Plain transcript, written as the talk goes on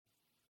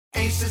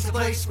Ace is the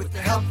place with the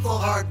helpful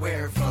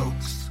hardware,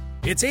 folks.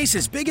 It's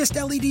Ace's biggest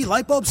LED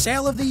light bulb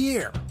sale of the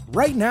year.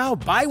 Right now,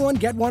 buy one,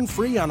 get one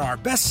free on our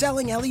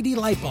best-selling LED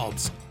light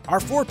bulbs. Our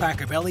 4-pack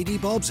of LED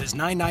bulbs is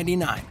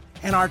 $9.99,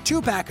 and our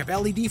 2-pack of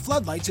LED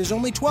floodlights is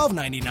only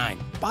 $12.99.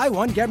 Buy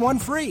one, get one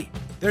free.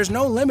 There's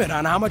no limit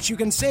on how much you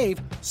can save,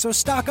 so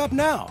stock up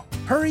now.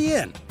 Hurry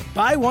in.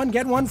 Buy one,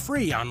 get one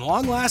free on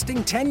long-lasting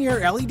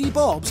 10-year LED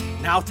bulbs,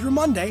 now through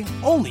Monday,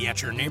 only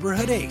at your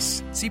neighborhood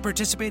Ace. See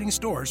participating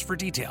stores for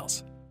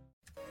details.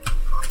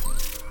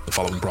 The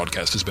following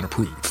broadcast has been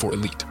approved for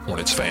elite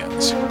Hornets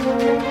fans. What a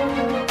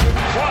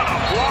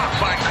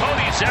block by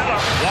Cody Zeller.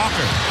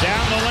 Walker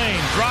down the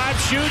lane, drive,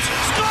 shoots,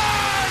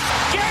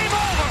 scores! Game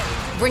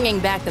over! Bringing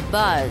back the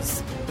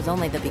buzz was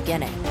only the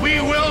beginning.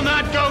 We will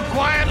not go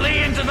quietly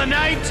into the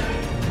night.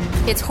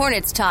 It's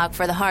Hornets talk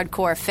for the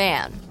hardcore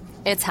fan.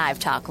 It's Hive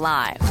Talk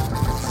Live.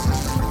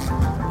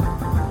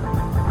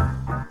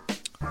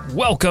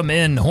 Welcome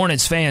in,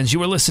 Hornets fans.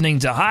 You are listening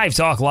to Hive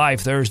Talk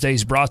Live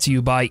Thursdays, brought to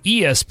you by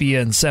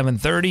ESPN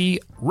 730,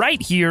 right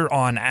here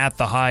on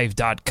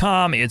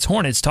atthehive.com. It's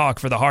Hornets Talk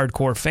for the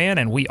hardcore fan,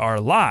 and we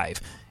are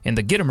live in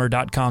the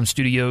Gittimer.com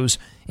studios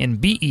in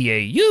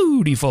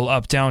beautiful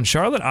Uptown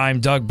Charlotte.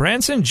 I'm Doug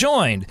Branson,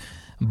 joined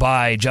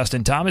by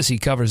Justin Thomas. He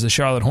covers the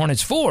Charlotte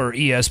Hornets for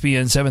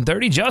ESPN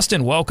 730.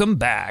 Justin, welcome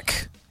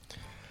back.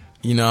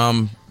 You know,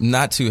 I'm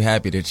not too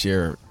happy that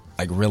you're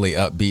really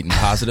upbeat and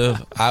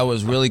positive. I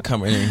was really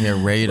coming in here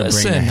ready to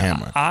bring the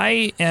hammer.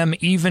 I am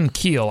even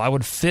keel. I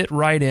would fit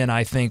right in,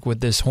 I think,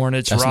 with this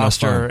Hornets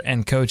roster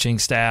and coaching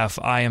staff.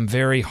 I am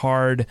very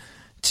hard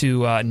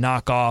to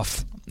knock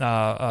off.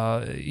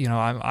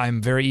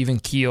 I'm very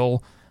even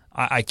keel.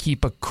 I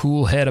keep a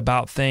cool head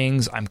about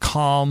things. I'm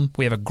calm.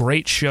 We have a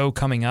great show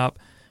coming up.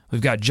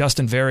 We've got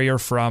Justin Verrier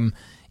from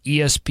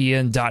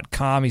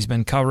ESPN.com. He's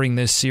been covering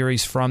this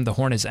series from the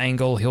Hornets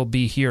angle. He'll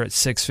be here at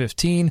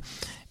 6:15.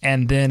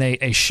 And then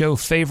a show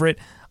favorite,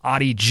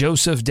 Adi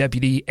Joseph,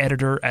 deputy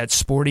editor at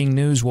Sporting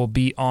News, will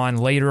be on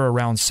later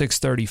around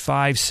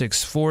 6:35,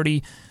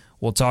 6:40.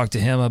 We'll talk to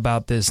him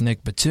about this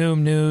Nick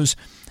Batum news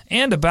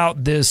and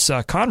about this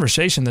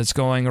conversation that's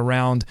going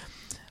around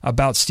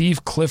about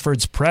Steve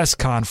Clifford's press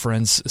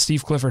conference.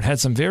 Steve Clifford had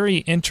some very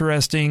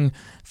interesting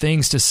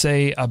things to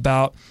say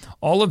about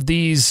all of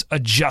these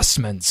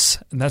adjustments.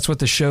 And that's what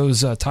the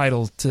show's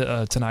title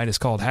tonight is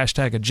called,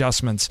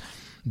 #adjustments.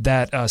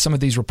 That some of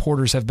these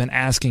reporters have been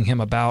asking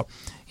him about.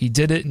 He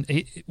did it.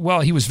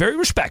 He was very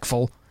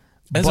respectful.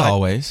 As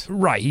always.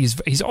 Right.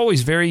 He's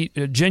always very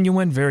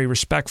genuine, very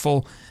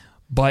respectful.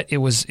 But it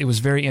was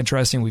very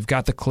interesting. We've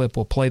got the clip.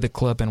 We'll play the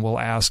clip, and we'll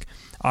ask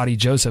Adi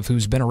Joseph,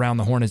 who's been around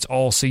the Hornets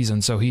all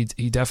season, so he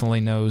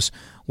definitely knows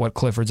what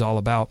Clifford's all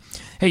about.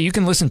 Hey, you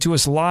can listen to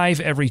us live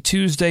every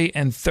Tuesday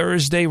and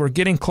Thursday. We're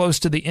getting close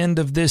to the end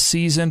of this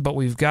season, but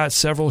we've got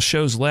several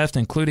shows left,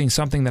 including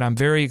something that I'm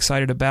very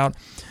excited about.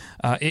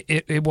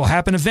 It will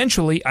happen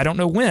eventually. I don't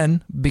know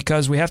when,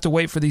 because we have to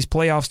wait for these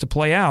playoffs to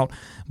play out,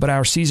 but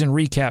our season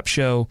recap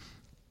show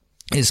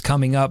is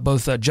coming up.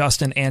 Both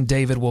Justin and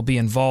David will be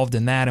involved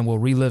in that, and we'll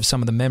relive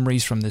some of the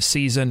memories from this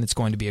season. It's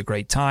going to be a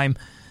great time.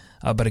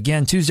 But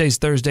again, Tuesdays,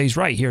 Thursdays,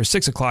 right here,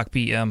 6 o'clock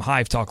p.m.,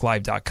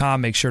 hivetalklive.com.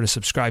 Make sure to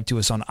subscribe to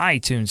us on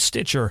iTunes,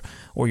 Stitcher,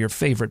 or your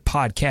favorite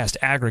podcast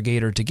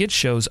aggregator to get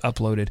shows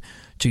uploaded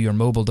to your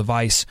mobile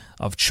device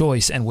of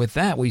choice. And with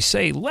that, we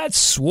say, let's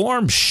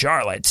swarm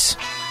Charlotte.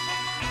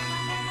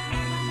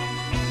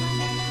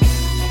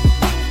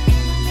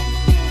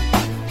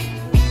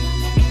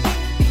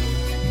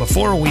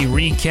 Before we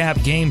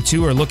recap Game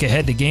 2 or look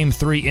ahead to Game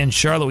 3 in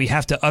Charlotte, we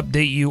have to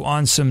update you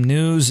on some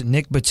news.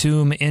 Nick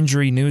Batum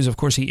injury news. Of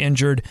course, he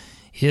injured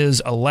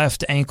his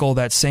left ankle,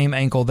 that same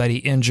ankle that he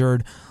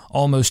injured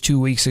almost 2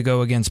 weeks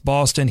ago against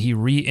Boston. He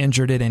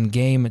re-injured it in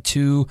Game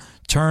 2,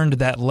 turned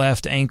that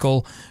left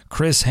ankle.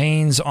 Chris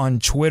Haynes on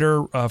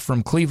Twitter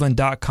from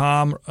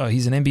Cleveland.com,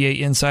 he's an NBA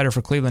insider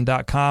for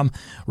Cleveland.com,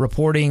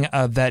 reporting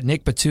that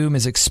Nick Batum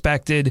is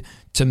expected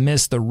to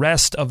miss the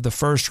rest of the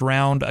first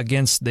round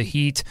against the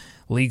Heat.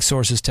 League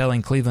sources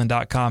telling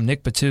Cleveland.com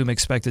Nick Batum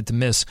expected to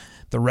miss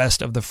the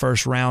rest of the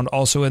first round.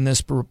 Also in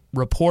this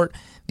report,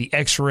 the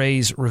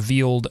X-rays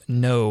revealed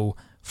no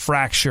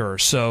fracture.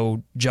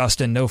 So,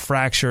 Justin, no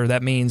fracture.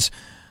 That means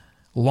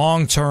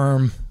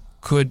long-term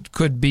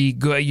could be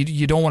good.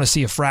 You don't want to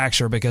see a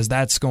fracture because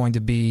that's going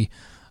to be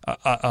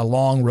a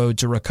long road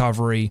to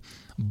recovery.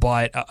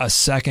 But a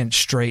second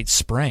straight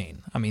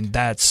sprain, I mean,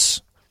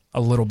 that's a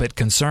little bit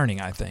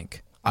concerning, I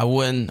think. I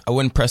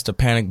wouldn't press the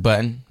panic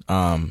button.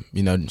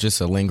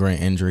 Just a lingering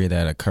injury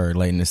that occurred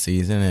late in the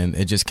season, and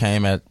it just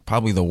came at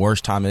probably the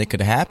worst time it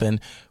could happen,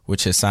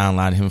 which has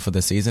sidelined him for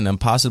the season and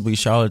possibly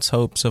Charlotte's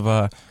hopes of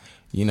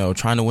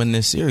trying to win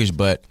this series.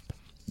 But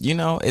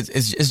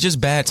it's just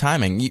bad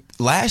timing. Not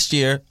last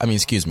year.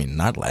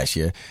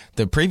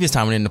 The previous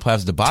time we were in the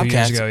playoffs, the Bobcats, 2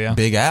 years ago, yeah.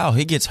 Big Al,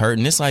 he gets hurt,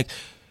 and it's like,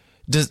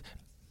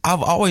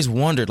 I've always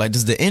wondered,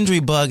 does the injury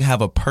bug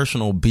have a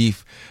personal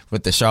beef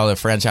with the Charlotte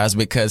franchise?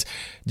 Because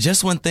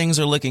just when things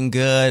are looking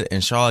good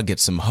and Charlotte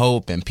gets some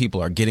hope and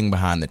people are getting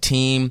behind the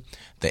team,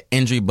 the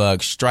injury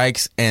bug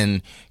strikes.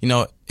 And,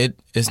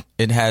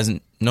 it has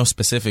no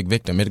specific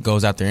victim. It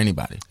goes after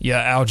anybody.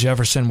 Yeah, Al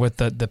Jefferson with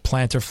the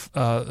plantar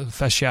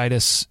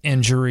fasciitis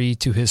injury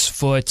to his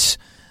foot.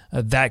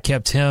 That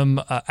kept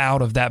him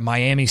out of that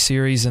Miami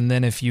series. And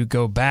then if you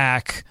go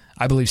back,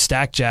 I believe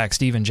Stack Jack,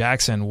 Steven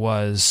Jackson,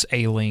 was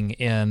ailing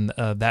in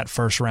that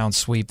first-round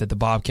sweep that the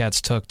Bobcats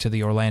took to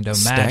the Orlando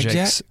Magic.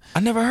 Stack Jack? I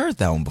never heard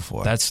that one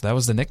before. That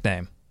was the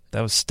nickname.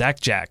 That was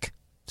Stack Jack.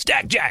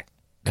 Stack Jack.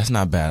 That's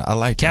not bad. I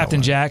like Captain that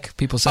one. Jack.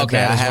 People said okay,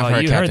 that as I have well.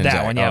 heard You Captain heard that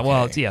Jack. one, yeah. Okay.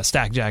 Well, yeah,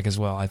 Stack Jack as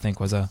well. I think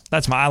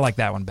I like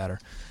that one better.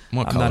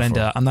 More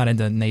I'm not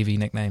into Navy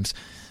nicknames.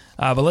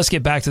 But let's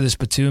get back to this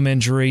Batum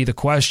injury. The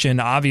question,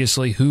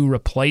 obviously, who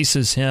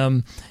replaces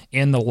him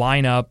in the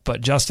lineup?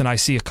 But Justin, I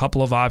see a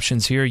couple of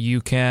options here.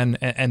 You can,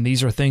 and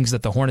these are things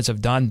that the Hornets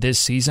have done this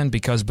season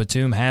because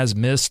Batum has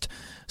missed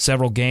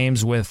several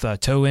games with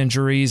toe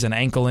injuries and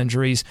ankle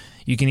injuries.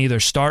 You can either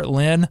start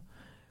Lin,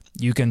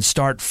 you can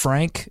start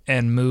Frank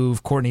and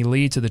move Courtney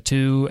Lee to the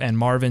 2 and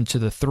Marvin to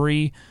the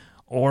 3,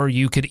 or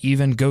you could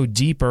even go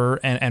deeper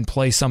and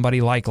play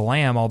somebody like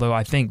Lamb, although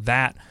I think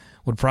that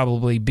would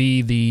probably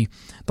be the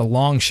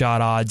long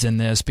shot odds in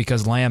this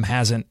because Lamb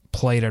hasn't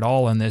played at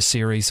all in this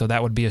series, so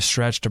that would be a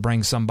stretch to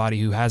bring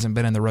somebody who hasn't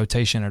been in the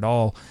rotation at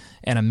all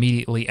and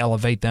immediately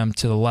elevate them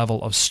to the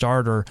level of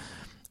starter.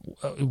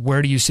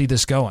 Where do you see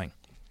this going?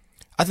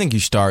 I think you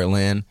start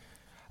Lin.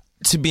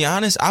 To be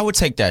honest, I would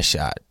take that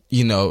shot.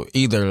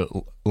 Either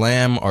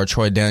Lamb or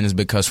Troy Daniels,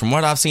 because from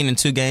what I've seen in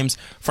 2 games,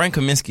 Frank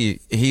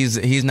Kaminsky,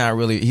 he's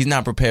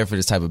not prepared for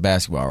this type of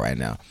basketball right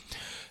now.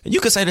 You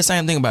could say the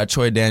same thing about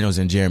Troy Daniels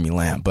and Jeremy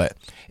Lamb, but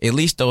at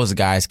least those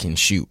guys can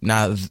shoot.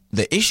 Now,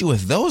 the issue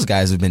with those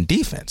guys has been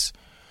defense.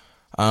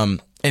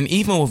 And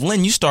even with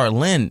Lin, you start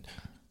Lin,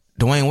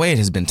 Dwayne Wade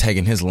has been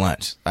taking his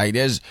lunch.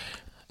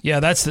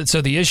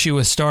 So the issue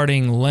with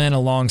starting Lin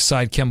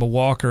alongside Kemba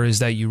Walker is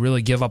that you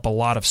really give up a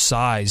lot of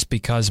size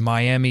because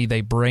Miami,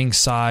 they bring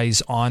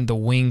size on the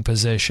wing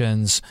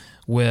positions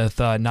with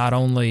not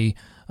only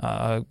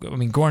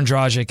Goran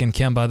Dragic and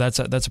Kemba,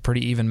 that's a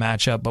pretty even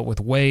matchup. But with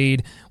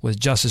Wade, with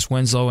Justice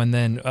Winslow, and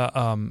then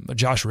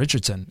Josh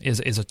Richardson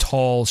is a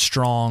tall,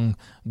 strong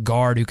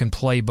guard who can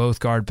play both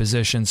guard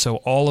positions. So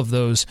all of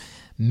those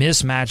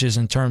mismatches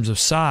in terms of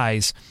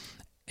size.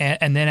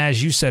 And then,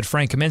 as you said,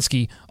 Frank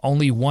Kaminsky,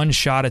 only one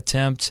shot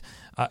attempt,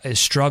 is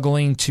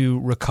struggling to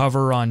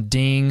recover on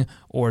Ding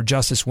or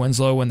Justice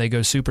Winslow when they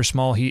go super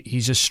small.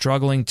 He's just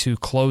struggling to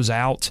close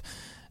out.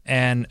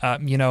 And,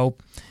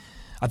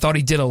 I thought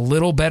he did a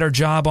little better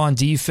job on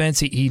defense.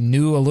 He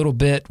knew a little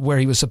bit where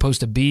he was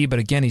supposed to be, but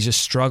again, he's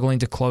just struggling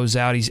to close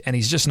out.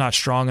 He's just not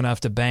strong enough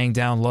to bang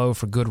down low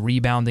for good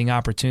rebounding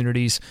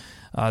opportunities.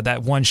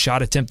 That one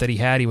shot attempt that he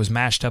had, he was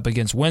matched up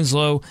against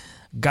Winslow,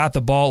 got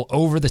the ball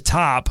over the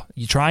top,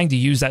 trying to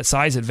use that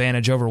size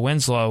advantage over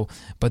Winslow,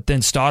 but then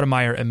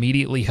Stoudemire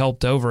immediately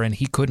helped over, and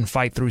he couldn't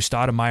fight through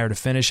Stoudemire to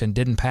finish and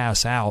didn't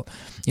pass out.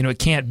 It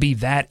can't be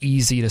that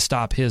easy to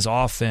stop his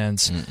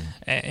offense,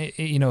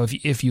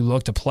 if you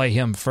look to play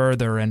him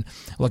further. And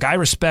look, I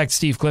respect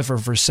Steve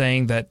Clifford for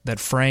saying that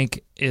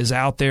Frank is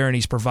out there and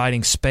he's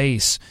providing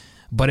space,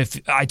 but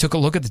if I took a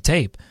look at the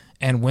tape,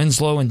 and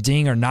Winslow and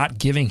Ding are not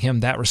giving him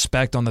that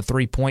respect on the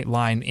 3-point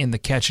line in the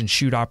catch and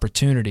shoot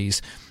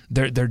opportunities.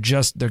 They're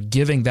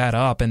giving that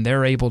up, and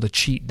they're able to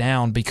cheat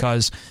down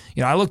because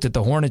I looked at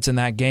the Hornets in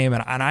that game,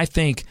 and I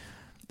think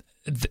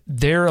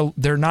they're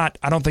not.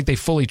 I don't think they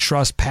fully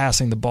trust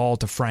passing the ball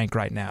to Frank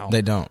right now.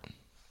 They don't.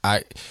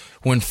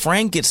 When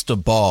Frank gets the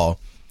ball,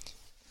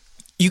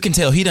 you can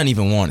tell he doesn't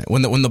even want it.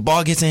 When the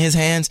ball gets in his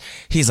hands,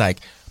 he's like,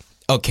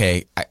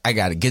 okay, I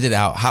got to get it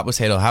out. Hot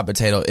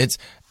potato.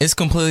 It's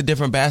completely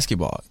different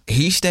basketball.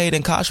 He stayed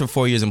in college for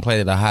 4 years and played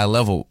at a high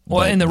level.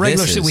 Well, in the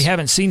regular season, we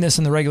haven't seen this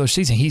in the regular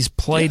season. He's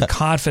played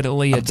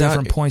confidently at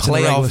different points in the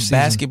regular season.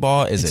 Playoff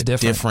basketball is a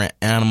different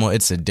animal.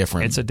 It's a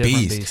different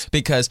beast.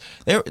 Because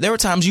there were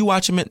times you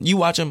watch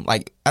him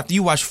like after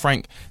you watch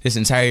Frank this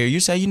entire year, you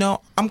say,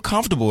 I'm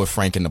comfortable with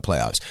Frank in the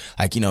playoffs.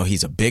 Like,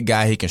 he's a big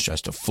guy. He can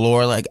stretch the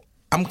floor. Like,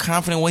 I'm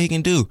confident what he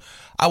can do.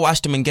 I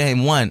watched him in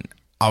game 1.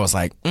 I was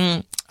like,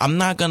 I'm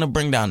not going to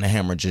bring down the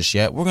hammer just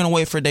yet. We're going to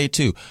wait for day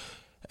 2.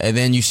 And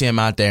then you see him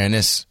out there, and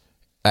it's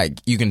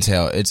like you can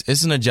tell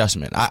it's an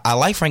adjustment. I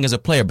like Frank as a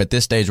player, but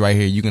this stage right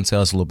here, you can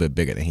tell it's a little bit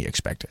bigger than he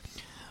expected.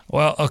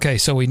 Well, okay,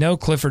 so we know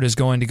Clifford is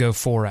going to go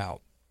 4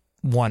 out,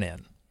 1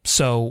 in.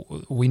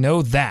 So we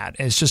know that.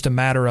 It's just a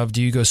matter of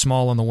do you go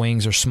small on the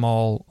wings or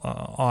small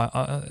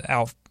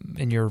out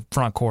in your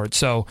front court.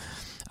 So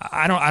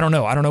I don't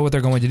know. I don't know what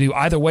they're going to do.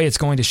 Either way, it's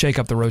going to shake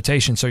up the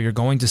rotation. So you're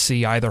going to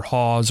see either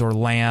Hawes or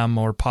Lamb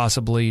or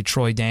possibly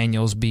Troy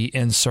Daniels be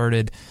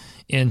inserted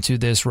into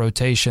this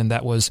rotation.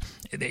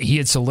 He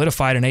had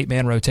solidified an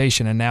 8-man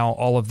rotation, and now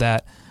all of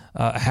that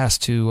has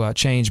to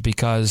change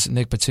because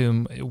Nick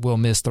Batum will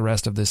miss the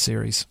rest of this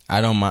series.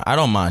 I don't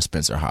mind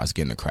Spencer Hawes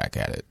getting a crack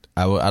at it.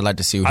 I'd like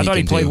to see what he can do. I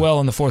thought he played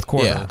well in the fourth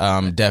quarter.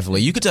 Yeah,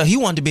 definitely. You could tell he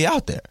wanted to be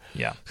out there.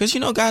 Yeah. Because,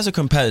 guys are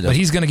competitive. But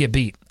he's going to get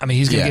beat. I mean,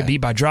 he's going to get beat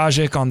by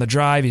Dragic on the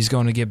drive. He's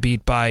going to get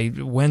beat by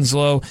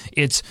Winslow.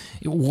 That's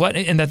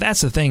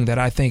the thing that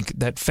I think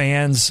that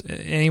fans,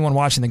 anyone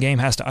watching the game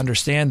has to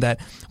understand, that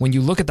when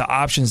you look at the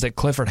options that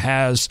Clifford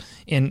has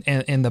in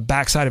the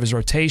backside of his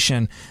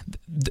rotation,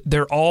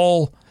 they're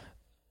all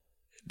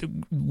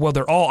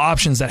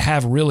options that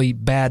have really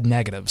bad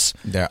negatives.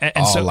 They're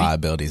all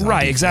liabilities.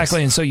 Right,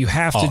 exactly. And so you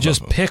have to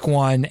just pick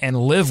one and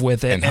live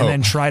with it and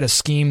then try to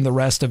scheme the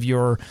rest of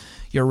your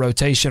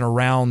rotation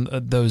around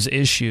those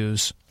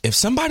issues. If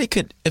somebody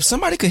could hit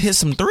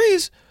some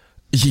threes,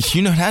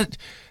 that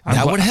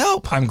would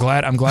help. I'm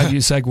glad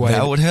you segued.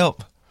 That would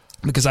help.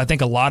 Because I think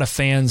a lot of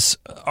fans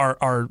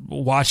are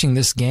watching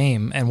this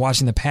game and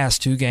watching the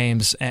past two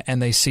games,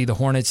 and they see the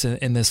Hornets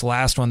in this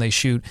last one. They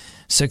shoot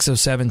 6 of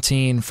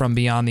 17 from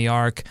beyond the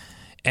arc,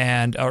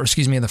 in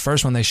the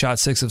first one they shot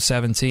 6 of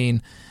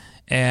 17,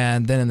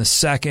 and then in the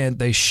second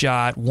they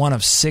shot 1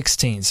 of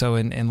 16. So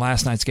in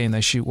last night's game they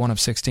shoot 1 of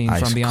 16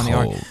 from beyond the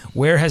arc.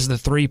 Where has the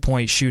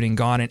 3-point shooting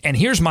gone? And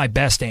here's my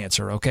best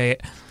answer. Okay,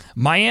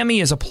 Miami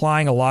is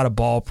applying a lot of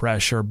ball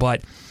pressure,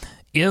 but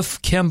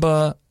if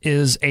Kemba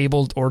is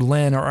able, or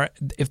Lin, or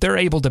if they're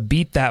able to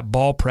beat that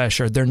ball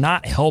pressure, they're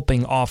not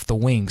helping off the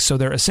wings. So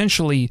they're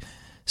essentially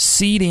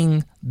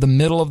ceding the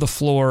middle of the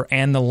floor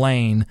and the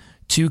lane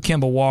to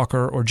Kemba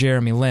Walker or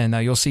Jeremy Lin. Now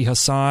you'll see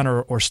Hassan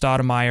or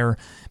Stoudemire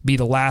be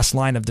the last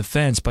line of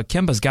defense, but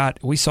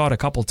we saw it a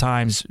couple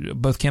times,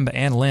 both Kemba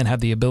and Lin have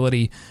the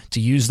ability to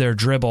use their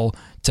dribble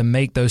to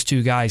make those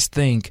two guys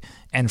think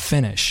and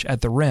finish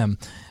at the rim.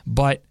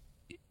 But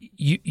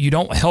you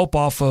don't help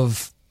off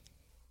of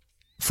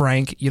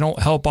Frank, you don't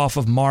help off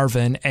of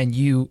Marvin, and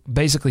you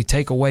basically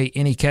take away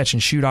any catch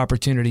and shoot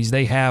opportunities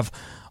they have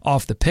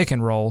off the pick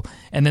and roll.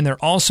 And then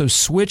they're also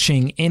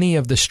switching any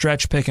of the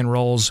stretch pick and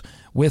rolls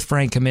with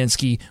Frank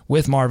Kaminsky,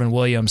 with Marvin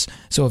Williams.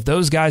 So if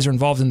those guys are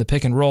involved in the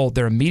pick and roll,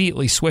 they're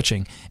immediately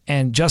switching.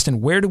 And Justin,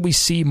 where do we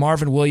see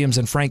Marvin Williams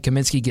and Frank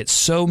Kaminsky get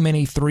so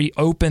many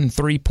open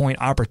 3-point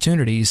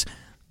opportunities?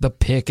 The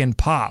pick and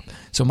pop.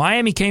 So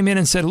Miami came in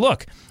and said,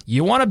 look,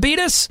 you want to beat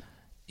us?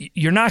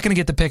 You're not going to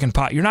get the pick and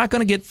pop. You're not going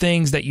to get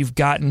things that you've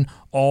gotten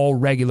all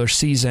regular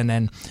season.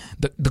 And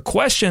the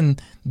question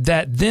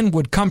that then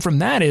would come from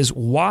that is,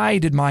 why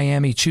did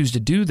Miami choose to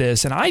do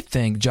this? And I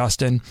think,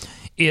 Justin,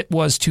 it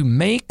was to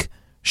make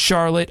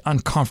Charlotte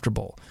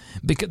uncomfortable.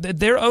 Because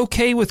they're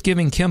okay with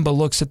giving Kemba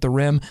looks at the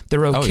rim.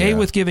 They're okay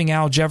with giving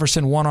Al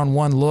Jefferson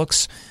one-on-one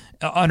looks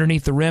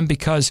underneath the rim,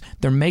 because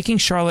they're making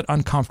Charlotte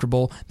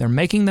uncomfortable. They're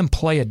making them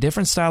play a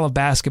different style of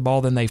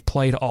basketball than they've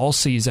played all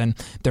season.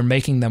 They're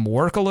making them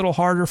work a little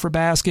harder for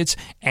baskets,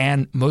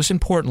 and most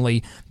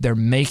importantly, they're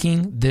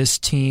making this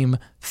team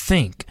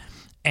think.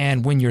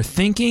 And when you're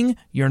thinking,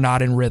 you're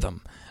not in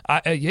rhythm.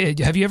 Have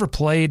you ever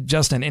played,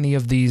 Justin, any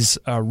of these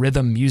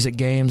rhythm music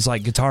games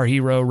like Guitar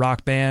Hero,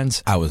 Rock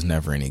Bands? I was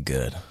never any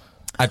good.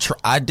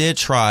 I did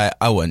try.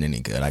 I wasn't any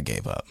good. I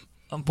gave up.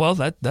 Well,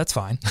 that's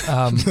fine.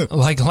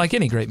 Like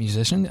any great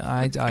musician,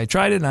 I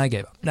tried it and I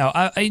gave up. Now,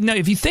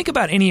 if you think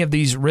about any of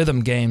these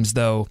rhythm games,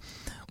 though,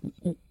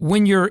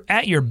 when you're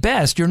at your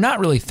best, you're not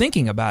really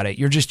thinking about it.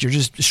 You're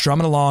just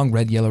strumming along,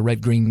 red, yellow,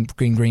 red, green,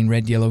 green, green,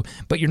 red, yellow,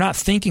 but you're not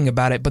thinking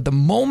about it. But the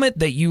moment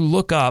that you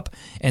look up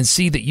and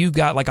see that you've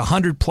got like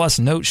 100+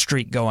 note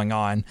streak going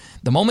on,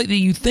 the moment that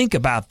you think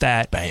about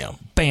that,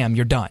 bam,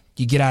 you're done.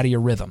 You get out of your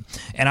rhythm.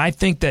 And I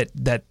think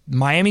that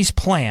Miami's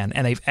plan,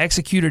 and they've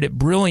executed it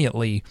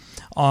brilliantly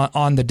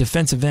on the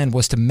defensive end,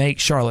 was to make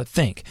Charlotte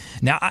think.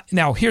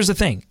 Now here's the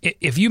thing.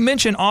 If you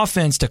mention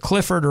offense to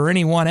Clifford or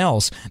anyone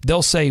else,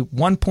 they'll say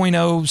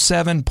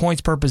 1.07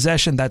 points per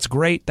possession. That's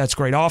great. That's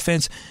great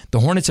offense.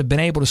 The Hornets have been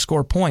able to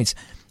score points.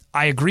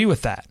 I agree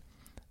with that.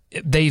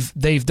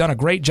 They've done a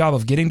great job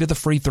of getting to the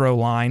free throw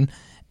line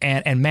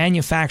and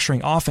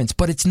manufacturing offense,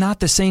 but it's not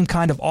the same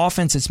kind of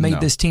offense that's made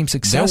this team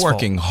successful. They're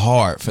working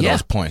hard for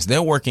those points.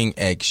 They're working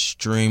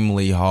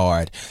extremely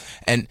hard.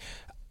 And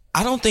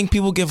I don't think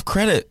people give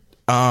credit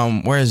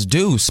where it's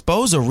due.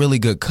 Spo's a really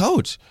good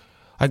coach.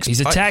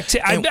 He's a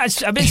tactician.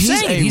 I've been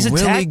saying he's a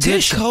really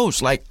tactician. Good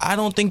coach. I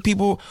don't think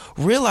people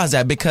realize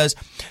that, because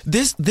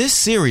this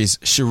series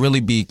should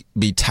really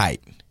be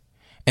tight.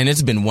 And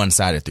it's been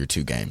one-sided through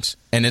 2 games.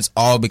 And it's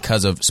all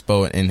because of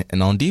Spo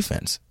and on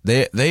defense.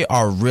 They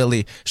are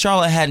really...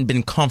 Charlotte hadn't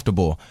been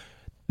comfortable.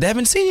 They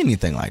haven't seen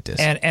anything like this.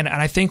 And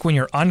I think when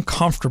you're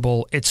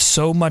uncomfortable, it's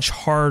so much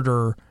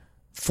harder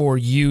for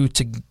you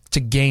to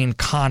gain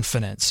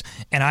confidence.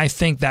 And I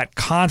think that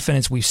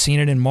confidence, we've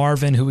seen it in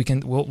Marvin, who we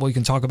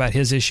can talk about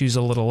his issues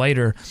a little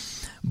later.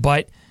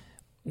 But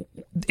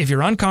if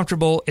you're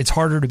uncomfortable, it's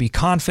harder to be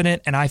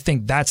confident, and I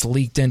think that's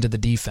leaked into the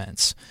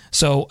defense.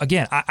 So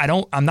again,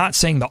 I'm not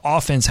saying the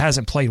offense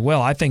hasn't played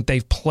well. I think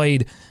they've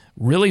played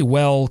really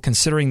well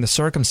considering the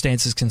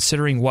circumstances,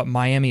 considering what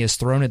Miami has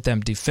thrown at them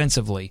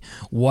defensively.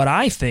 What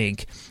I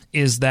think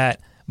is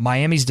that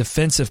Miami's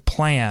defensive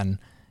plan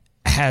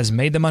has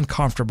made them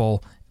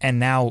uncomfortable, and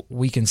now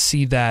we can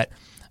see that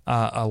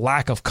a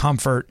lack of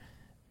comfort,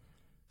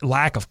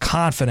 lack of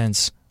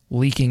confidence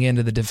leaking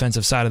into the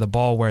defensive side of the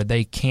ball where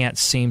they can't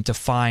seem to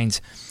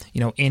find,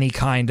 any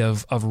kind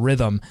of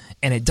rhythm.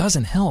 And it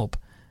doesn't help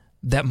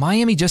that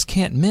Miami just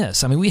can't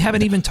miss. I mean, we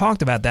haven't even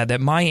talked about that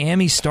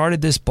Miami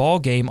started this ball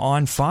game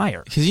on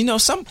fire.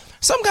 Because,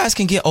 some guys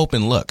can get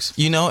open looks,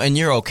 and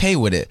you're okay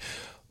with it.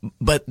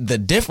 But the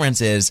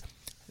difference is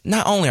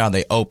not only are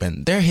they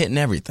open, they're hitting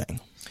everything.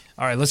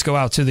 All right, let's go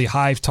out to the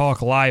Hive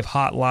Talk Live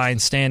hotline.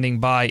 Standing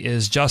by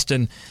is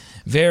Justin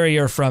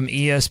Verrier from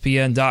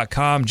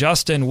ESPN.com.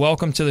 Justin,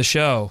 welcome to the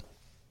show.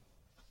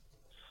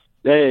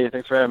 Hey,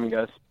 thanks for having me,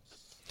 guys.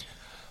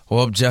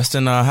 Well,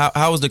 Justin,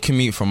 how was the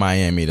commute from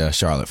Miami to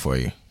Charlotte for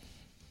you?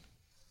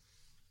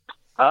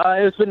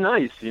 It's been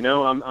nice.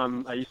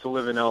 I used to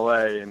live in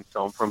LA, and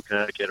so I'm from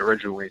Connecticut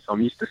originally, so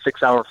I'm used to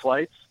 6-hour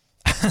flights.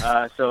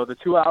 So the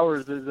 2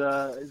 hours is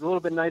a little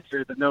bit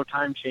nicer. The no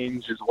time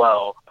change as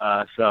well.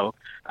 So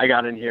I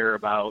got in here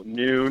about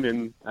noon,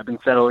 and I've been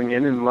settling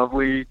in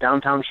lovely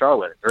downtown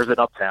Charlotte. Or is it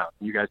uptown?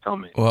 You guys tell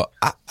me. Well,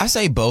 I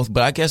say both,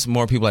 but I guess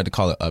more people like to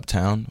call it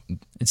uptown.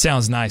 It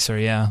sounds nicer,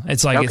 yeah.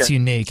 It's like It's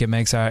unique. It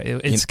makes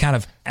it's kind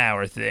of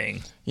our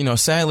thing.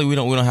 Sadly we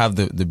don't have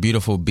the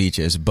beautiful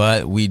beaches,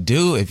 but we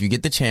do. If you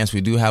get the chance,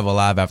 we do have a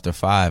Live After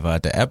 5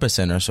 at the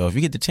Epicenter. So if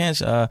you get the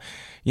chance, I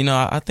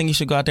think you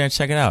should go out there and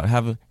check it out.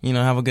 Have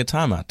a good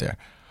time out there.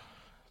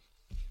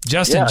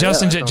 Justin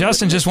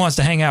just wants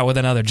to hang out with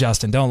another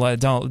Justin. Don't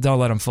let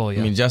him fool you.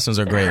 I mean, Justins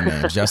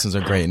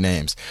are great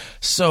names.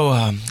 So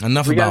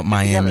enough about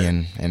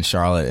Miami and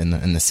Charlotte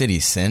and the city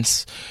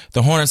since.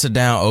 The Hornets are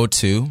down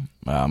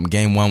 0-2.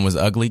 Game 1 was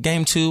ugly.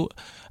 Game 2,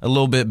 a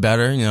little bit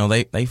better.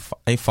 They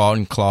fought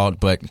and clawed,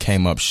 but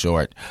came up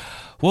short.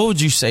 What would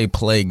you say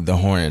plagued the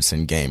Hornets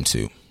in Game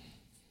 2?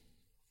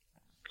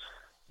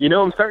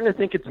 I'm starting to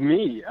think it's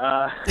me.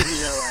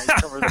 I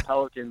cover the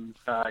Pelicans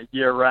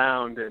year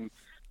round, and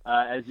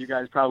as you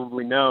guys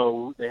probably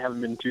know, they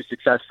haven't been too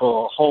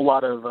successful. A whole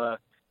lot of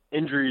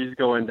injuries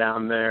going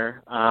down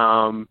there.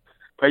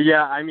 But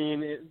yeah,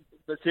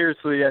 but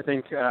seriously, I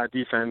think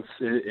defense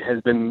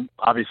has been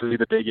obviously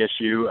the big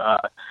issue.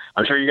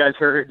 I'm sure you guys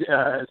heard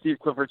Steve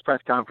Clifford's press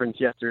conference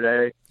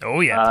yesterday.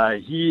 Oh yeah,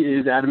 he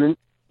is adamant.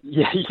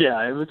 Yeah,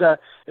 it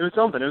was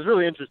something. It was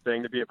really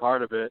interesting to be a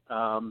part of it.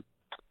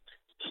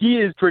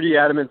 He is pretty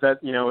adamant that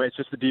it's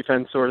just the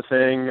defense sort of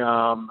thing.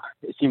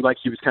 It seemed like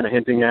he was kind of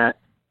hinting at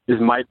this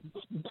might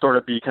sort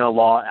of be kind of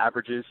law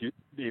averages.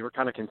 They were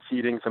kind of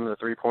conceding some of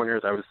the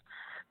 3-pointers. I was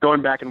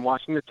going back and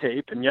watching the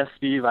tape, and yes,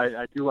 Steve,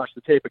 I do watch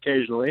the tape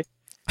occasionally.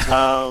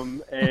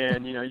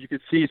 And you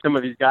could see some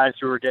of these guys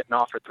who were getting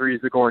off for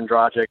threes. The Goran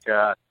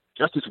Dragic,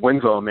 Justice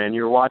Winslow, man.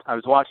 I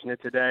was watching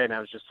it today, and I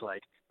was just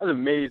like, I was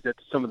amazed at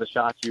some of the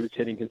shots he was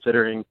hitting,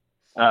 considering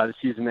the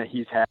season that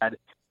he's had.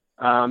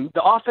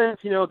 The offense,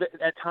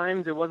 at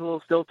times it was a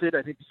little stilted.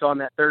 I think you saw in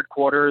that third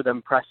quarter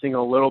them pressing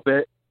a little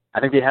bit. I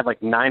think they had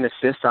like 9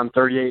 assists on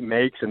 38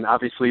 makes, and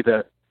obviously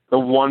the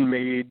one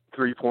made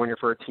 3-pointer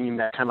for a team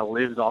that kind of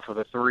lives off of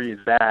a 3 is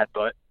bad.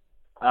 But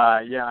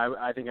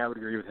I think I would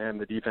agree with him.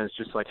 The defense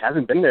just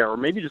hasn't been there, or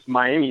maybe just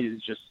Miami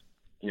is just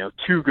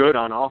too good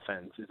on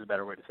offense is a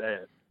better way to say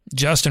it.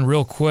 Justin,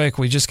 real quick,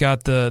 we just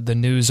got the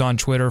news on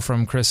Twitter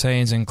from Chris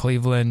Haynes and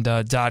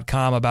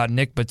Cleveland.com about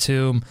Nick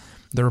Batum.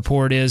 The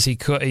report is he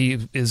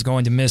is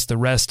going to miss the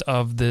rest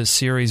of the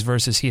series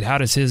versus Heat. How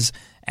does his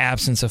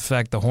absence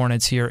affect the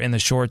Hornets here in the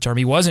short term?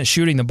 He wasn't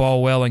shooting the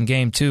ball well in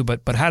Game 2,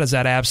 but how does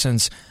that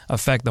absence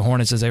affect the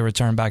Hornets as they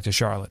return back to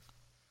Charlotte?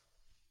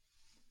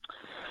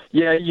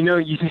 Yeah,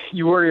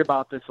 you worry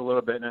about this a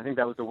little bit, and I think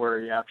that was the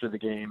worry after the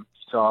game.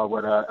 You saw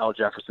what Al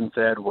Jefferson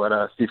said, what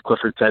Steve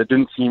Clifford said. It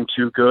didn't seem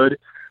too good.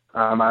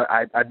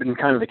 I've been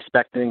kind of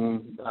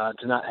expecting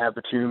to not have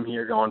Batum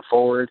here going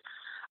forward.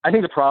 I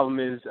think the problem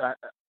is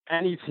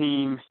any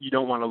team, you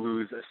don't want to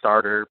lose a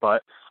starter,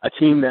 but a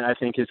team that I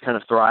think has kind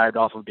of thrived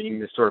off of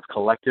being this sort of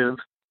collective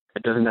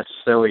that doesn't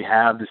necessarily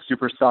have the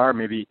superstar.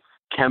 Maybe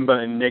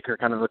Kemba and Nick are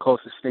kind of the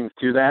closest things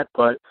to that,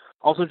 but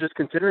also just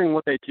considering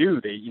what they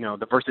do,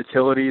 the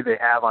versatility they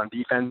have on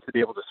defense to be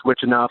able to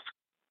switch enough,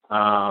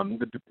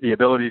 the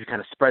ability to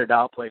kind of spread it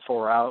out, play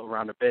 4 out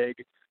around a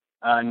big.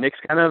 Nick's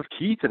kind of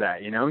key to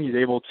that. He's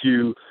able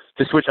to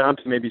switch on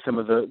to maybe some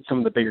of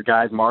the bigger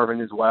guys,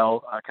 Marvin as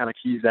well, kind of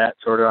keys that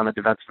sort of on the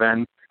defensive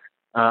end.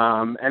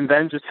 And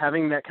then just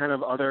having that kind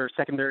of other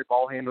secondary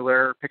ball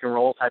handler, pick and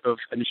roll type of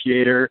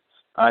initiator.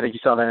 I think you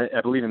saw that,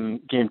 I believe, in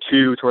Game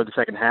 2 toward the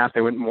second half.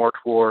 They went more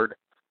toward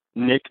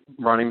Nick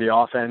running the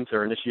offense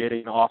or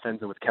initiating the offense,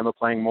 and with Kemba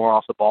playing more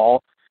off the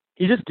ball.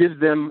 He just gives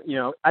them,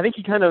 I think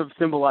he kind of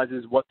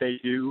symbolizes what they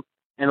do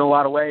in a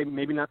lot of ways.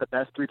 Maybe not the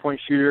best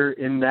 3-point shooter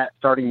in that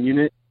starting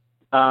unit,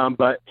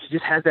 but he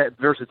just has that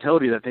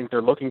versatility that I think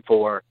they're looking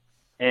for.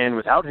 And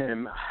without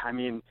him,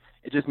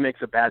 it just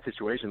makes a bad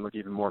situation look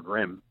even more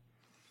grim.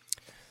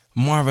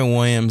 Marvin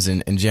Williams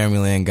and Jeremy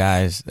Lin,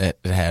 guys that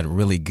had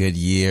really good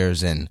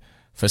years, and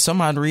for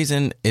some odd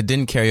reason, it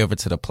didn't carry over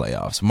to the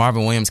playoffs.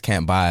 Marvin Williams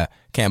can't buy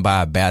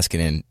a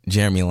basket, and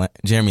Jeremy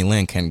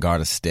Lin can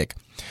guard a stick.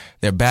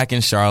 They're back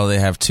in Charlotte. They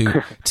have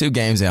two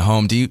games at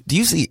home. Do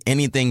you see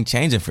anything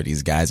changing for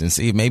these guys, and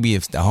see maybe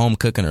if the home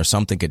cooking or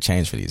something could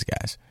change for these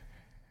guys?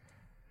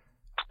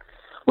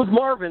 With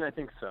Marvin, I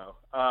think so.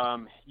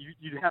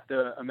 You'd have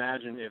to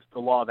imagine if the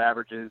law of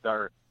averages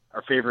are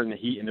favoring the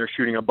Heat and they're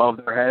shooting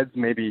above their heads,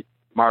 maybe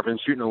Marvin's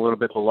shooting a little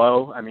bit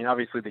below. I mean,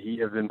 obviously the Heat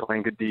have been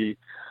playing good D.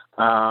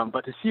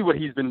 But to see what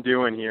he's been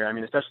doing here, I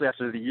mean, especially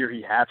after the year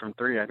he had from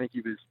three, I think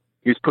he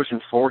was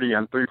pushing 40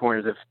 on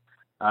 3-pointers,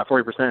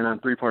 40% on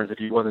 3-pointers if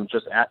he wasn't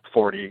just at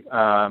 40.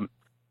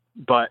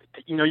 But,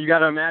 you got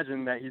to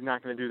imagine that he's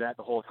not going to do that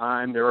the whole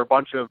time. There were a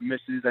bunch of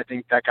misses, I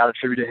think, that got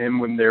attributed to him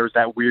when there was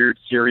that weird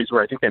series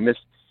where I think they missed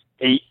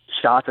 8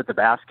 shots at the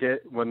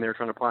basket when they were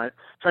trying to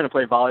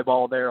play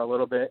volleyball there a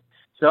little bit.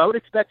 So I would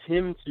expect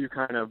him to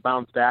kind of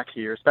bounce back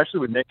here, especially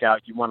with Nick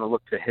out. You want to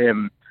look to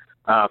him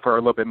for a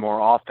little bit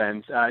more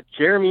offense.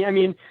 Jeremy, I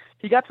mean,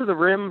 he got to the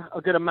rim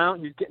a good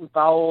amount. He's getting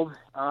fouled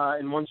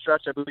in one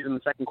stretch, I believe, in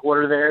the second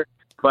quarter there.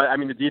 But, I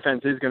mean, the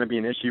defense is going to be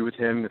an issue with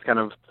him. It's kind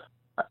of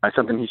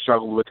something he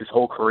struggled with his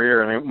whole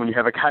career. And when you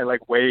have a guy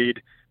like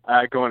Wade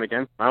going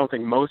against him, I don't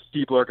think most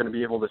people are going to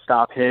be able to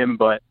stop him.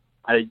 But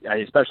I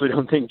especially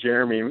don't think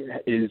Jeremy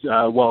is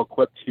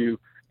well-equipped to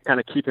kind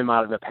of keep him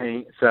out of the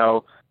paint.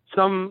 So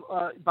some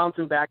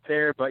bouncing back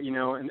there, but,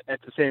 and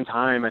at the same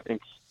time, I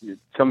think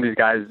some of these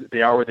guys,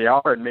 they are what they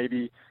are, and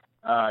maybe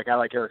a guy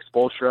like Eric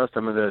Spoelstra,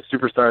 some of the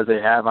superstars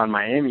they have on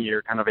Miami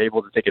are kind of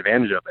able to take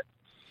advantage of it.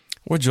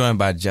 We're joined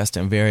by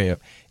Justin Verrier,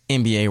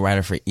 NBA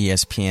writer for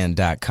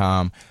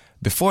ESPN.com.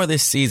 Before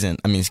this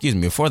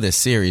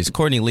series,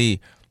 Courtney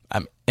Lee,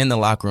 in the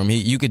locker room,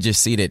 you could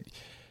just see that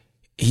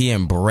he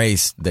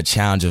embraced the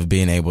challenge of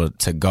being able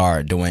to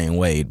guard Dwayne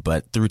Wade,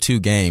 but through 2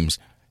 games,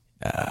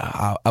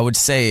 I would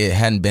say it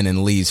hadn't been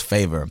in Lee's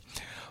favor.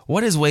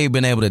 What has Wade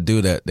been able to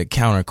do to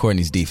counter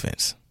Courtney's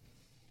defense?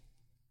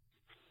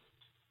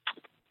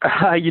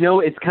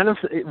 It's kind of,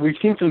 we've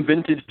seen some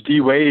vintage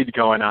D Wade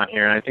going on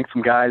here, and I think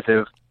some guys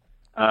have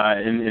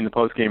in the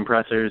post-game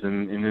pressers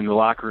and in the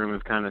locker room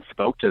have kind of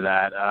spoke to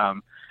that.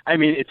 I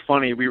mean, it's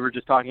funny. We were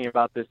just talking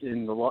about this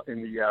in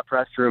the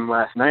press room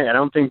last night. I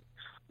don't think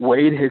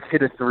Wade has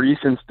hit a 3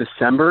 since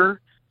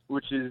December,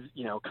 which is,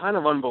 kind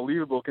of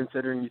unbelievable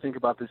considering you think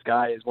about this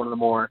guy as one of the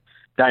more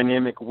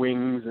dynamic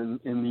wings in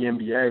the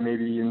NBA,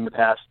 maybe in the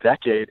past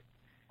decade.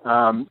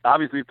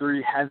 Obviously,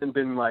 3 hasn't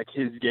been like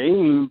his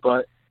game,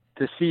 but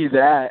to see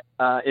that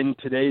in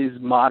today's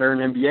modern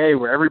NBA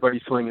where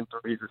everybody's swinging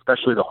threes,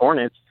 especially the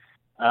Hornets,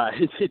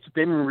 it's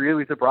been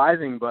really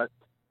surprising. But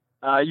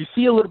you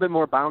see a little bit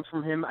more bounce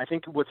from him. I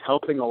think what's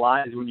helping a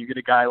lot is when you get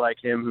a guy like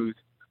him who's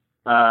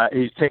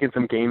he's taken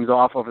some games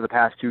off over the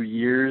past 2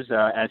 years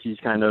as he's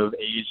kind of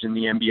aged in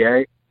the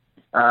NBA.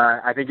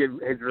 I think it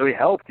has really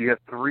helped. You have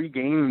 3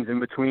 games in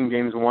between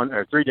games 1,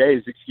 or 3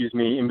 days,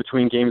 in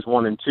between games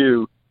 1 and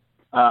 2.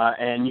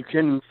 And you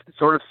can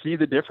sort of see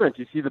the difference.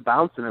 You see the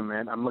bounce in him,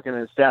 man. I'm looking at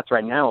his stats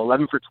right now,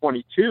 11 for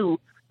 22.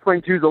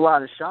 22 is a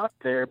lot of shots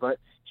there, but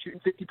shooting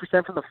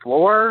 50% from the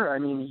floor. I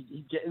mean,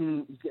 he's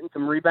getting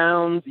some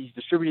rebounds. He's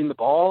distributing the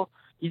ball.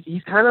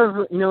 He's kind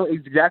of,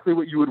 exactly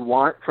what you would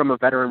want from a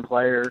veteran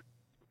player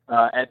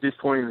at this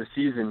point in the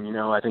season.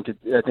 I think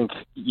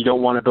you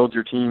don't want to build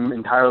your team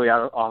entirely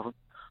out of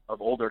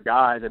older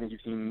guys. I think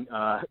you've seen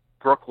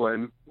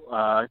Brooklyn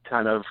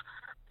kind of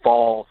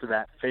fall to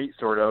that fate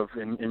sort of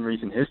in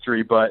recent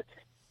history. But,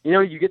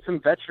 you get some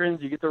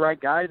veterans, you get the right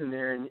guys in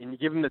there, and you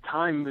give them the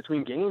time in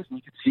between games, and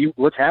you can see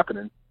what's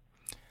happening.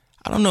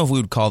 I don't know if we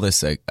would call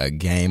this a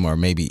game or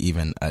maybe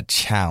even a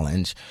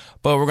challenge,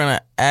 but we're going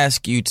to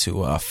ask you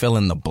to fill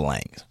in the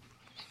blanks.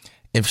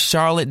 If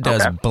Charlotte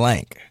does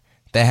blank,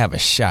 they have a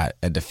shot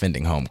at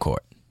defending home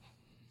court.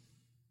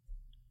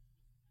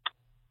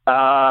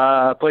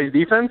 Plays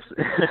defense?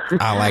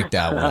 I like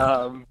that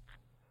one.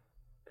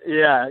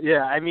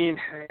 Yeah. I mean,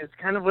 it's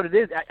kind of what it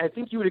is. I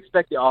think you would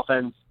expect the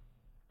offense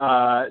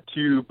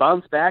to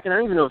bounce back, and I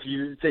don't even know if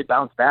you say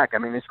bounce back. I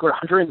mean, they scored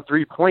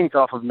 103 points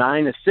off of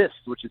 9 assists,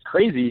 which is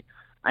crazy.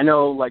 I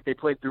know, they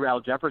played through Al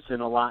Jefferson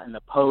a lot in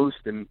the post,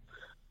 and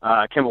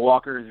Kemba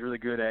Walker is really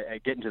good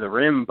at getting to the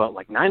rim, but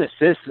 9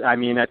 assists, I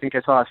mean, I think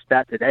I saw a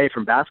stat today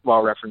from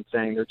Basketball Reference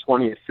saying their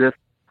 20 assists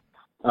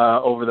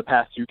over the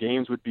past 2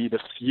 games would be the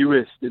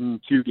fewest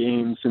in 2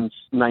 games since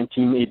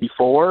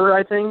 1984,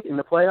 I think, in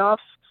the playoffs,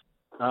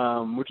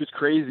 which is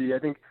crazy, I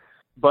think.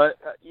 But,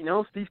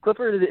 Steve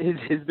Clifford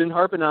has been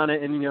harping on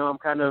it, and,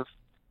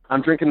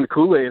 I'm drinking the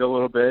Kool-Aid a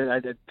little bit.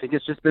 I think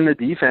it's just been the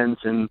defense,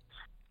 and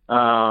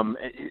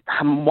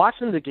I'm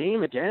watching the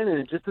game again, and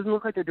it just doesn't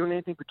look like they're doing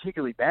anything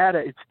particularly bad.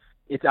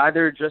 It's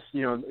either just,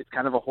 it's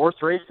kind of a horse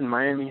race, and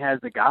Miami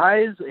has the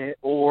guys,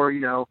 or,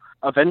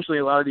 eventually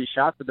a lot of these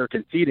shots that they're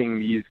conceding,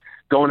 these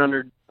going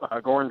under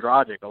Goran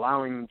Dragic,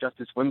 allowing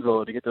Justice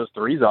Winslow to get those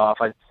threes off.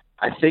 I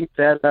think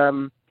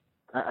that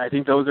I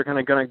think those are kind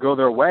of going to go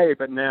their way,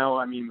 but now,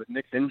 I mean, with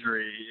Nick's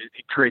injury,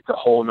 it creates a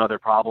whole other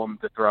problem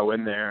to throw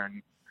in there,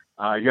 and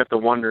you have to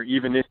wonder,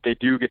 even if they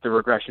do get the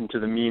regression to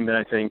the mean that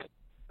I think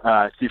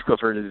Steve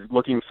Clifford is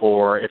looking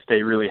for, if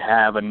they really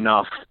have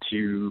enough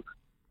to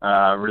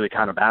really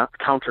kind of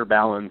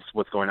counterbalance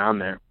what's going on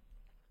there.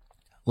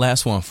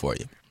 Last one for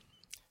you.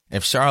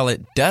 If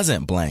Charlotte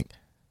doesn't blank,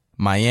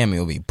 Miami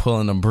will be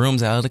pulling the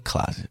brooms out of the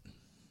closet.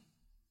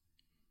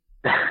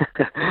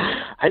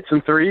 Hit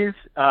some threes.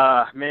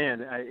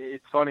 Man,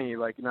 it's funny.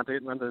 Like not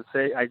to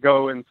say, I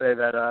go and say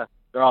that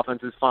their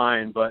offense is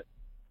fine, but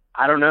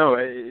I don't know.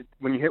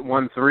 When you hit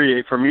 1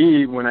 3, for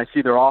me, when I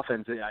see their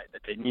offense,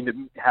 they need to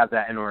have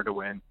that in order to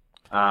win.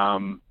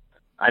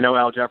 I know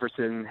Al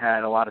Jefferson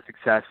had a lot of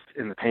success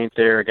in the paint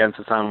there against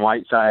Hassan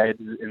Whiteside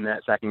in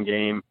that second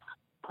game,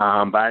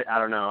 but I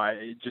don't know.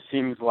 It just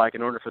seems like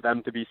in order for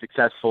them to be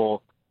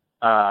successful,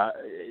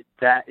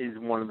 that is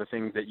one of the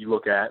things that you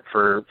look at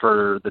for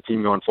the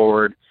team going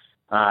forward.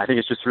 I think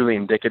it's just really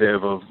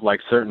indicative of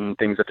like certain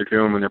things that they're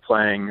doing when they're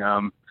playing.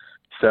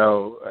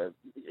 So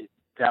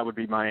that would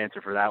be my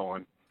answer for that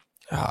one.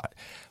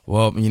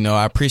 Well,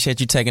 I appreciate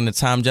you taking the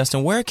time,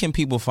 Justin. Where can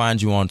people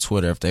find you on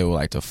Twitter if they would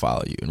like to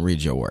follow you and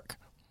read your work?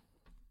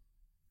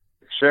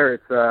 Sure.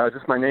 It's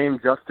just my name,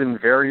 Justin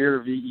Verrier,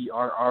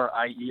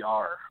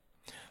 Verrier.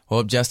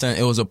 Well, Justin,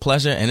 it was a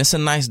pleasure, and it's a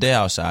nice day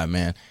outside,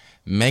 man.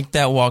 Make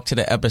that walk to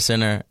the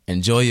Epicenter,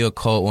 enjoy your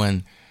cold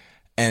one,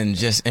 and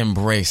just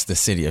embrace the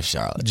city of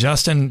Charlotte.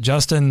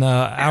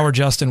 Our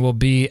Justin will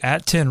be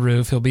at Tin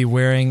Roof. He'll be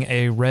wearing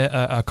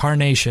a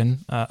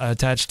carnation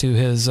attached to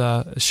his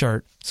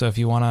shirt. So if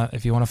you wanna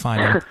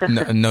find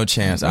him, no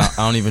chance. I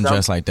don't even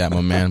dress like that, my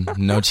man.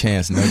 No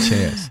chance.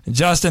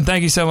 Justin,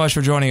 thank you so much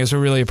for joining us. We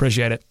really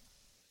appreciate it.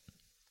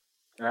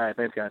 All right,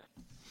 thanks, guys.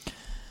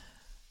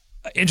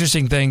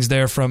 Interesting things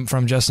there from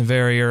Justin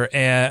Verrier,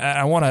 and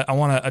I want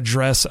to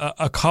address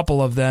a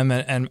couple of them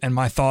and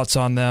my thoughts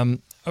on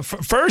them.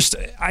 First,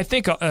 I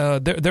think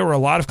there were a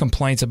lot of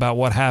complaints about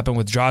what happened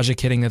with Dragic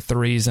hitting the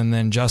threes, and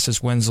then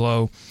Justice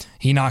Winslow,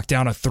 he knocked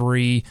down a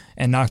three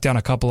and knocked down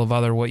a couple of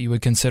other what you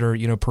would consider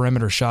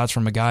perimeter shots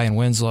from a guy in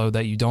Winslow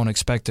that you don't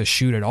expect to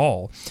shoot at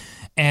all.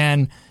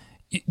 And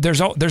there's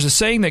a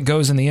saying that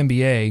goes in the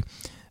NBA,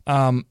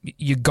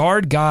 you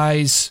guard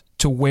guys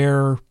to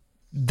where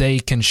they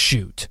can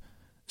shoot.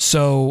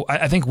 So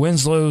I think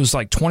Winslow's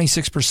like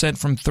 26%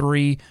 from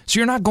three. So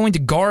you're not going to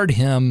guard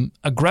him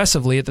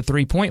aggressively at the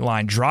three-point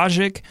line.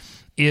 Dragic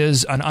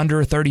is an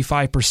under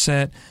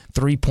 35%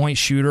 three-point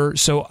shooter.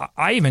 So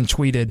I even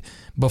tweeted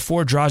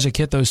before Dragic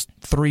hit those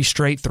 3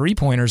 straight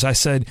three-pointers, I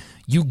said,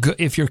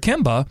 if you're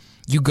Kemba,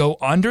 you go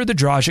under the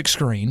Dragic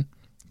screen,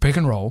 pick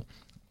and roll,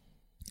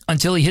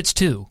 until he hits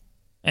 2.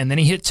 And then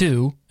he hit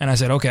 2, and I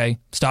said, okay,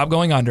 stop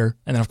going under.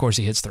 And then, of course,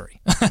 he hits 3.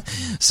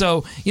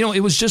 So,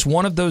 it was just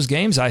one of those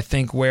games, I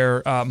think,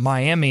 where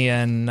Miami,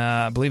 and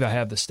I believe I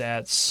have the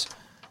stats,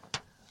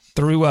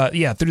 through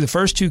the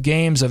first 2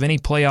 games of any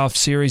playoff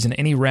series in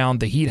any round,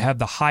 the Heat have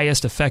the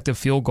highest effective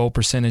field goal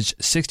percentage,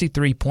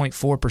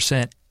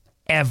 63.4%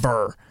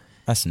 ever.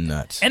 That's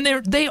nuts. And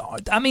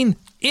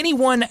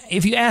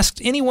if you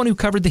asked anyone who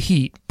covered the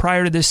Heat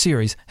prior to this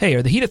series, hey,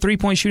 are the Heat a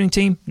three-point shooting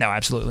team? No,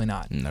 absolutely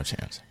not. No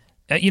chance.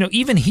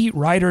 Even Heat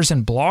writers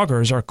and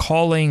bloggers are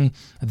calling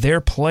their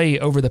play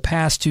over the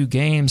past 2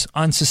 games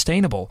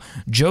unsustainable.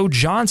 Joe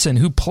Johnson,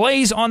 who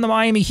plays on the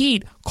Miami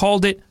Heat,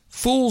 called it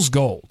fool's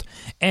gold.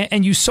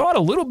 And you saw it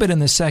a little bit in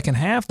the second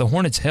half. The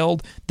Hornets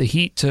held the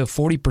Heat to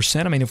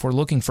 40%. I mean, if we're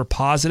looking for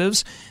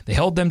positives, they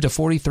held them to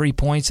 43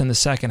 points in the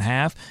second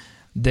half.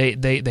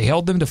 They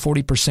held them to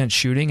 40%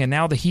 shooting, and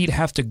now the Heat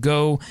have to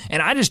go.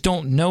 And I just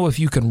don't know if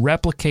you can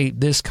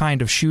replicate this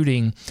kind of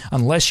shooting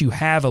unless you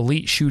have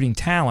elite shooting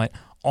talent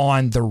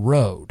on the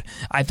road.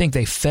 I think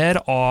they fed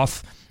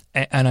off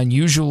an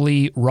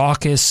unusually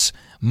raucous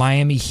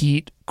Miami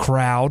Heat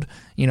crowd,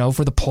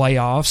 for the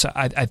playoffs.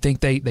 I think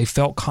they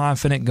felt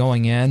confident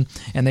going in,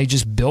 and they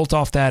just built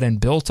off that.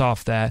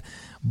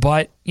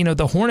 But,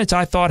 the Hornets,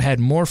 I thought, had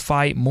more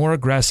fight, more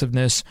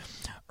aggressiveness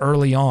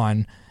early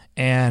on,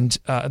 and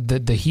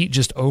the Heat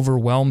just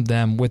overwhelmed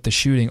them with the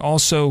shooting.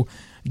 Also,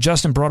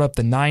 Justin brought up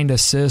the 9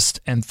 assists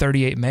and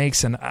 38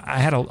 makes, and I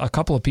had a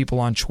couple of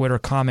people on Twitter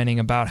commenting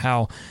about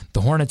how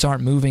the Hornets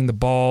aren't moving the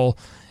ball,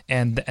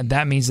 and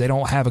that means they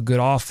don't have a good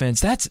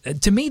offense.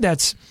 To me,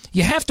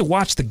 you have to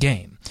watch the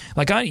game.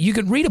 Like you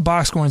could read a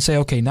box score and say,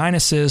 okay, 9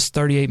 assists,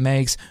 38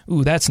 makes,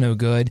 ooh, that's no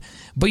good.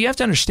 But you have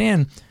to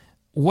understand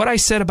what I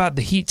said about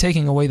the Heat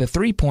taking away the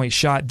three-point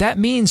shot. That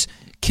means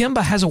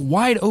Kemba has a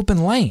wide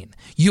open lane.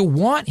 You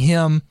want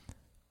him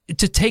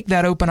to take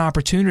that open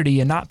opportunity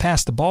and not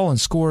pass the ball and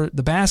score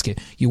the basket.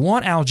 You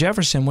want Al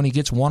Jefferson, when he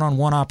gets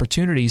one-on-one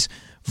opportunities,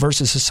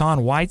 versus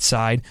Hassan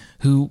Whiteside,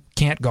 who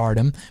can't guard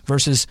him,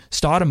 versus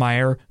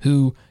Stoudemire,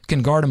 who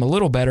can guard him a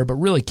little better but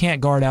really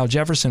can't guard Al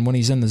Jefferson when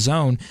he's in the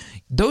zone.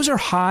 Those are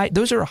high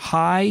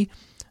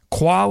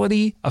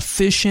quality,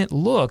 efficient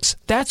looks.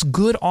 That's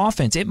good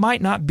offense. It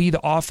might not be the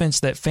offense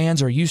that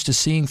fans are used to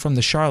seeing from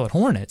the Charlotte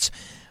Hornets,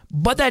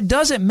 but that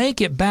doesn't make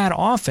it bad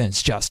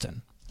offense,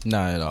 Justin.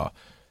 Not at all.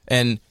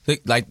 And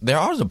there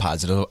are the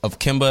positive of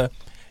Kemba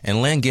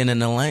and Len getting in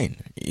the lane.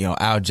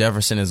 Al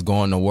Jefferson is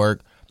going to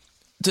work.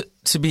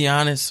 To be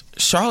honest,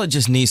 Charlotte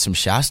just needs some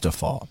shots to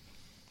fall.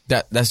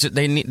 That's just,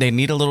 they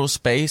need a little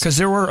space, because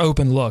there were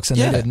open looks,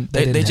 and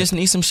they just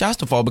need some shots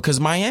to fall, because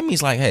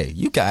Miami's like, hey,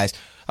 you guys,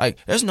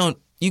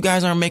 you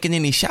guys aren't making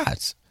any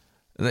shots,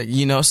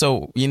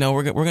 so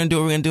we're gonna do what we're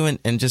gonna do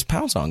and just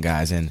pounce on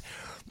guys. And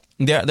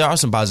there are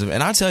some positive.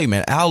 And I tell you,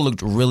 man, Al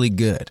looked really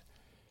good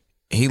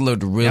He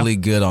looked really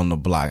good on the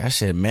block. I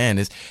said, man,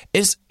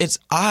 it's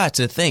odd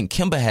to think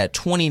Kemba had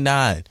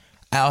 29,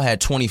 Al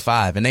had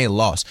 25, and they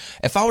lost.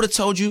 If I would have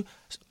told you,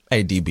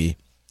 hey, DB,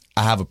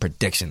 I have a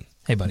prediction.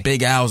 Hey, buddy.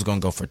 Big Al's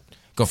going to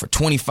go for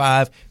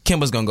 25.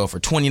 Kemba's going to go for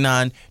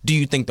 29. Do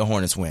you think the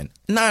Hornets win?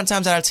 9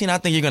 times out of 10, I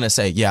think you're going to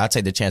say, yeah, I'll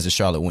take the chance that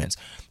Charlotte wins.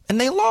 And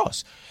they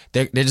lost.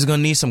 They're just going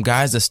to need some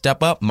guys to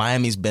step up.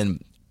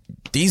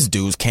 These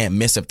dudes can't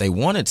miss if they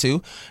wanted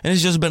to, and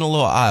it's just been a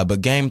little odd.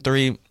 But Game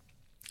 3,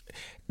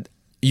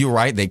 you're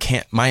right.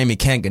 Miami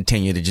can't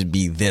continue to just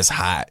be this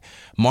hot.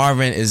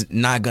 Marvin is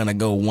not going to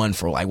go 1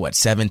 for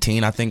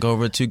 17, I think,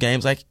 over 2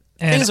 games.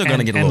 Things are going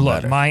to get a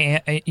little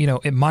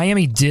better.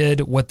 Miami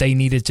did what they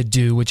needed to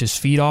do, which is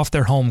feed off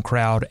their home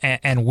crowd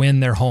and win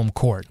their home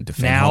court.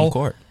 Defend home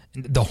court.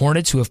 The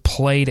Hornets, who have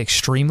played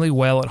extremely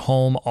well at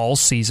home all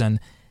season,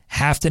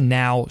 have to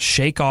now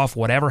shake off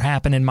whatever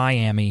happened in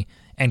Miami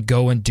and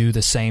go and do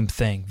the same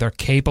thing. They're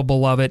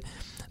capable of it.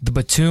 The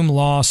Batum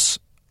loss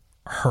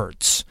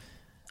hurts.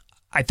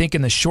 I think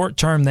in the short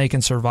term they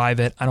can survive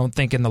it. I don't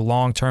think in the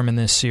long term in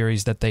this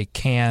series that they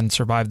can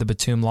survive the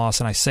Batum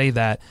loss. And I say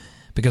that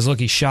because, look,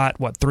 he shot,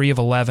 3 of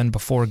 11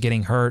 before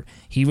getting hurt.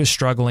 He was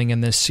struggling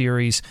in this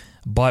series,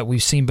 but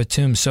we've seen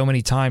Batum so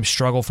many times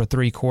struggle for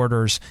 3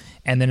 quarters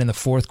and then in the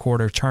fourth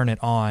quarter turn it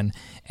on.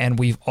 And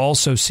we've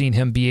also seen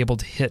him be able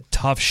to hit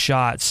tough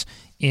shots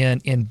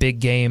in big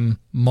game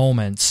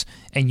moments,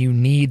 and you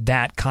need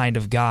that kind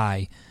of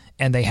guy.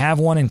 And they have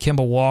one in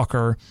Kemba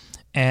Walker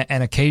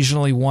and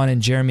occasionally one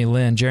in Jeremy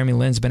Lin. Jeremy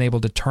Lin's been able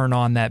to turn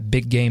on that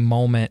big game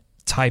moment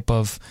type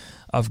of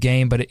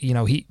game, but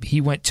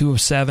he went 2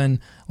 of 7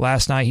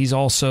 last night. He's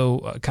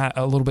also kind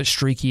of a little bit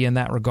streaky in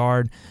that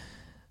regard.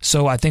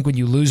 So I think when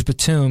you lose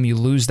Batum, you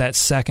lose that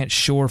second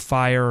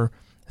surefire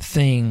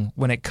thing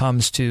when it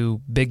comes to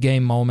big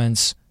game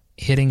moments,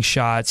 hitting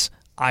shots,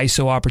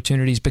 ISO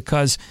opportunities,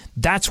 because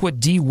that's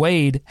what D.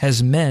 Wade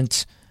has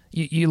meant.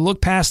 You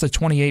look past the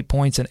 28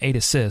 points and 8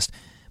 assists,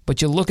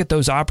 but you look at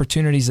those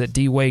opportunities that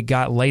D. Wade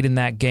got late in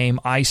that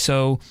game.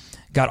 ISO,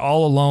 got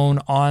all alone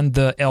on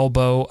the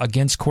elbow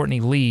against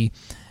Courtney Lee.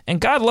 And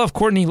God love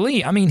Courtney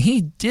Lee. I mean,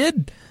 he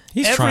did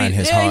trying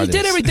his hardest. He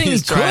did everything he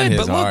could.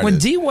 But look, when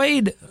D.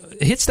 Wade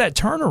hits that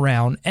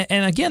turnaround,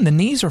 and again, the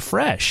knees are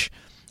fresh.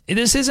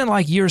 This isn't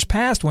like years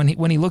past when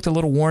he looked a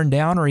little worn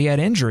down or he had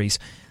injuries.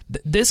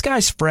 This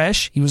guy's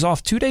fresh. He was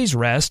off 2 days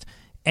rest,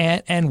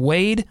 and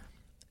Wade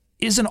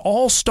is an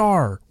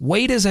all-star.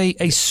 Wade is a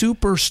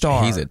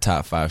superstar. He's a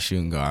top 5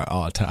 shooting guard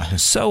all time.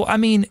 So, I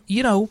mean,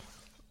 I don't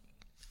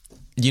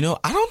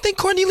think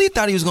Courtney Lee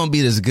thought he was going to be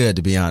this good,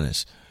 to be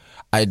honest.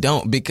 I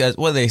don't, because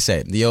what do they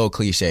say? The old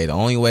cliche, the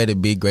only way to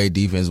beat great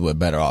defense with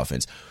better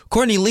offense.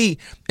 Courtney Lee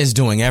is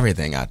doing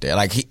everything out there.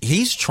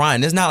 He's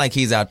trying. It's not like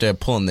he's out there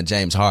pulling the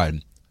James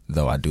Harden,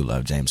 though I do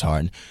love James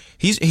Harden.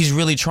 He's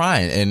really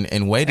trying,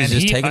 and Wade is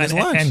just taking his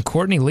lunch. And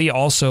Courtney Lee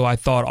also, I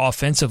thought,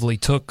 offensively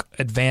took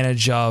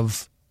advantage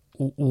of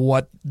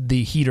what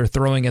the Heat are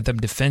throwing at them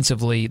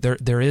defensively.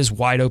 There is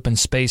wide open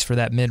space for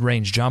that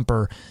mid-range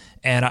jumper,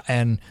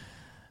 and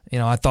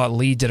I thought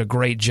Lee did a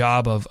great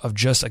job of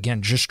just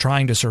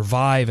trying to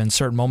survive in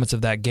certain moments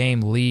of that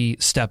game. Lee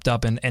stepped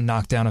up and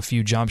knocked down a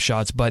few jump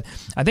shots. But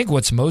I think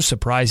what's most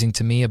surprising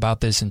to me about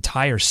this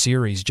entire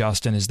series,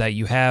 Justin, is that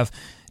you have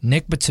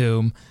Nick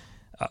Batum,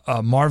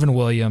 Marvin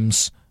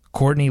Williams,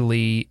 Courtney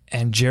Lee,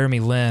 and Jeremy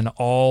Lin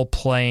all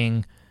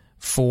playing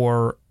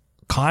for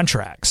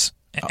contracts.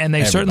 And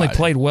they've certainly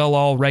played well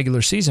all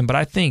regular season, but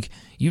I think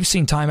you've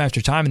seen time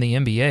after time in the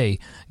NBA,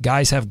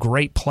 guys have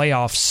great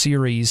playoff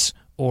series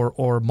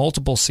or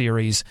multiple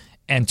series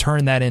and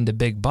turn that into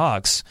big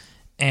bucks.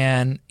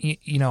 And,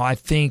 I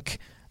think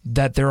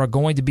that there are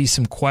going to be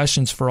some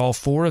questions for all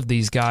 4 of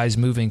these guys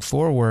moving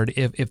forward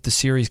if the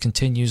series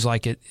continues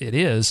like it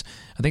is.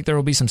 I think there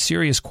will be some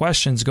serious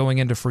questions going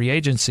into free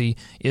agency.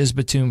 Is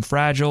Batum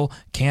fragile?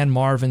 Can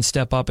Marvin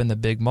step up in the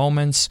big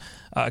moments?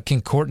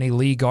 Can Courtney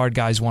Lee guard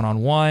guys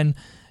one-on-one?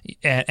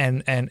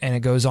 And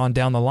it goes on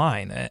down the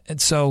line.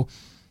 And so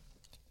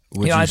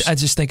I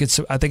just think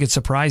it's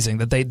surprising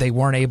that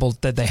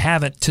they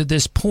haven't to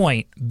this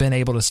point been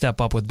able to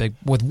step up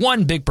with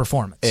one big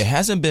performance. It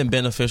hasn't been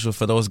beneficial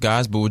for those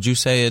guys, but would you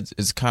say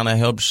it's kind of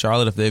helped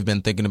Charlotte if they've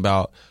been thinking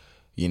about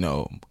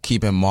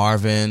keeping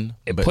Marvin,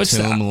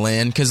 Batum,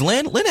 Lin? Because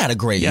Lin had a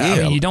great year.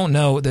 I mean, you don't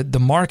know that the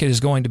market is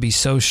going to be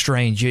so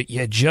strange.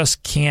 You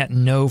just can't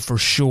know for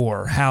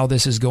sure how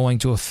this is going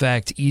to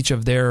affect each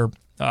of their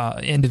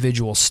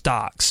individual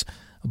stocks,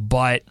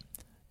 but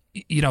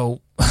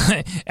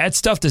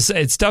it's tough to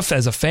say. It's tough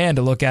as a fan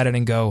to look at it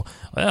and go,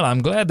 well,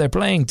 I'm glad they're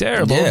playing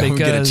terrible because we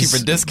get a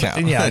cheaper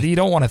discount. You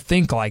don't want to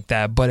think like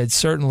that, but it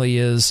certainly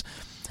is,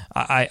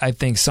 I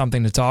think,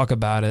 something to talk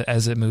about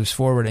as it moves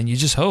forward. And you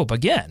just hope,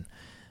 again,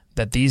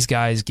 that these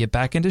guys get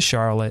back into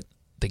Charlotte,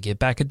 they get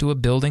back into a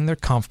building they're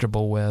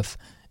comfortable with,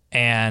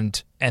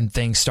 and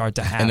things start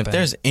to happen. And if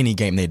there's any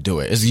game they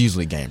do it, it's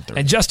usually Game 3.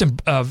 And Justin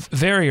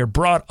Verrier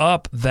brought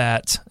up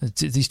that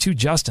these two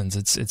Justins,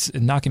 it's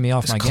knocking me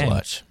off my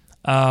clutch.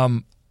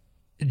 game.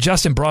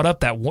 Justin brought up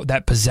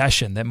that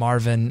possession that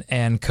Marvin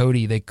and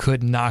Cody, they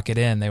couldn't knock it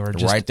in. They were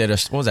just right there.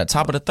 What was that,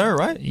 top of the third,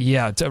 right?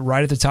 Yeah,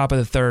 right at the top of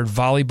the third,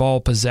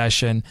 volleyball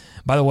possession.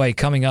 By the way,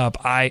 coming up,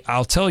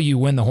 I'll tell you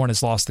when the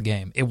Hornets lost the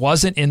game. It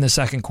wasn't in the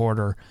second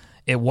quarter.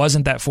 It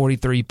wasn't that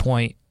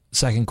 43-point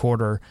second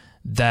quarter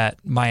that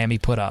Miami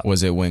put up.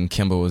 Was it when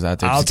Kimba was out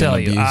there? I'll tell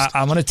you.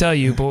 I'm going to tell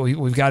you, but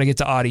we've got to get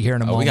to Adi here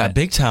in a moment. We got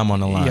big time on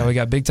the line. Yeah, we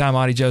got big time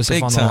Adi Joseph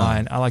big on the time.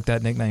 line. I like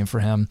that nickname for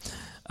him.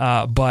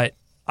 But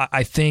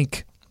I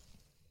think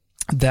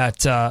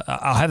that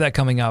I'll have that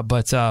coming up.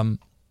 But some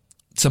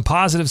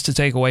positives to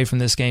take away from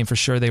this game for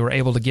sure. They were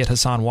able to get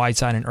Hassan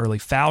Whiteside in early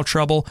foul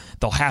trouble.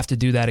 They'll have to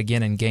do that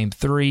again in Game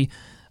 3.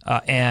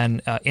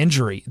 And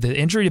injury. The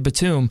injury to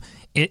Batum,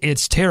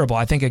 it's terrible.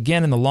 I think,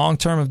 again, in the long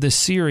term of this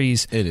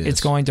series, it's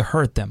going to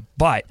hurt them.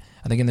 But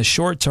I think in the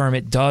short term,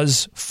 it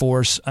does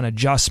force an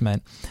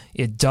adjustment.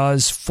 It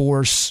does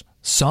force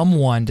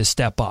someone to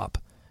step up.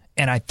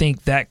 And I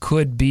think that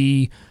could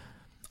be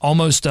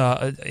almost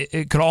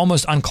it could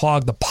almost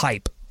unclog the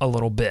pipe a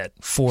little bit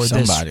for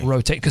this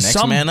rotate.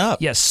 Next man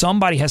up. Yes,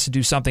 somebody has to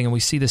do something, and we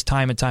see this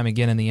time and time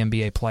again in the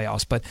NBA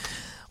playoffs. But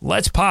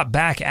let's pop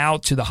back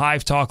out to the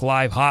Hive Talk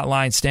Live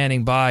hotline,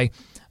 standing by.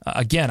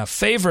 Again, a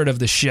favorite of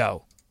the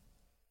show.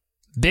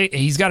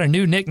 He's got a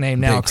new nickname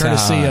now,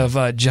 courtesy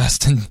of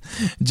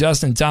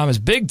Justin Thomas.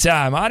 Big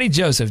time. Adi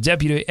Joseph,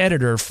 deputy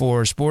editor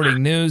for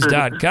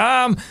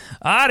SportingNews.com.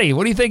 Adi,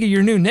 what do you think of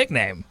your new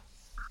nickname?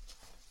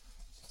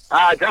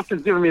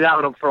 Justin's given me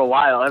that one for a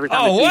while. Every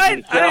time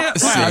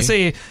I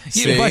see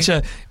you bunch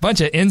of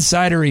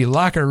insidery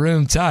locker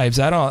room types.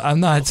 I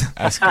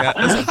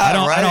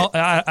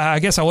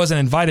guess I wasn't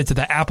invited to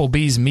the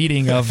Applebee's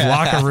meeting of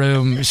locker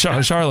room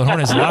Charlotte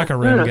Hornets locker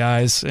room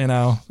guys. You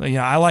know,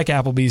 I like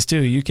Applebee's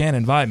too. You can't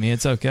invite me.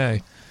 It's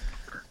okay.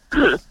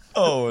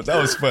 Oh, that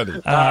was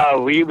funny.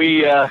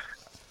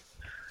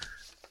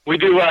 We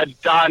do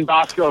Don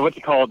Bosco. What's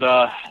it called?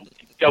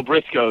 Del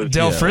Briscoes.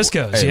 Del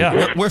Frisco's,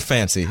 yeah. We're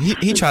fancy.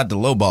 He tried to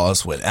lowball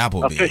us with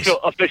Applebee's.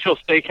 Official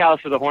steakhouse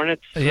for the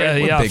Hornets.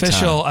 Yeah,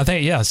 official. Time. I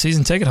think,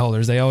 season ticket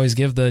holders, they always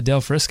give the Del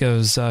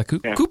Frisco's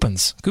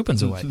coupons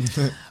away.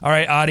 All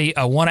right, Adi,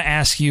 I want to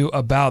ask you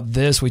about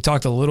this. We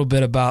talked a little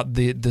bit about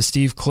the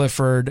Steve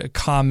Clifford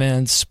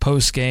comments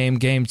post-game,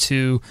 Game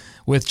 2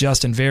 with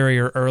Justin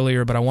Verrier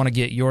earlier, but I want to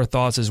get your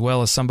thoughts as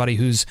well as somebody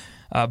who's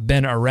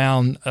been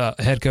around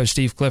head coach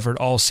Steve Clifford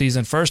all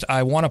season. First,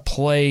 I want to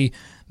play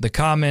the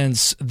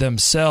comments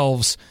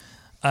themselves.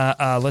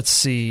 Let's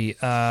see.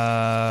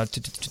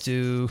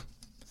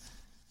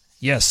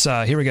 Yes,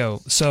 here we go.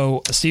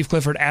 So Steve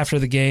Clifford, after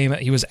the game,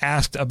 he was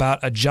asked about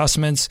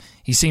adjustments.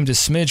 He seemed a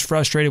smidge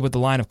frustrated with the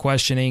line of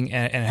questioning,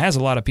 and it has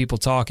a lot of people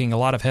talking, a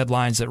lot of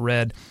headlines that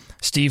read,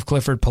 Steve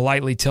Clifford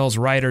politely tells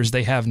writers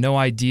they have no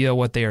idea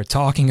what they are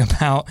talking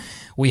about.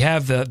 We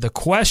have the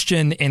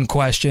question in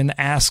question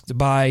asked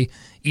by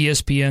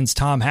ESPN's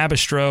Tom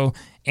Habistro,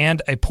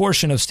 and a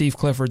portion of Steve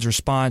Clifford's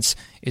response.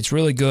 It's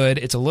really good.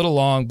 It's a little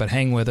long, but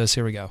hang with us.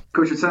 Here we go.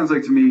 Coach, it sounds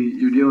like to me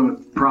you're dealing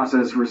with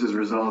process versus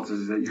results,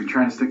 is that you're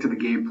trying to stick to the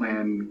game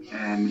plan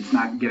and it's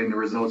not getting the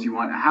results you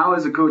want. How,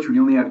 as a coach, when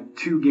you only have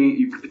 2 games,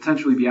 you could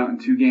potentially be out in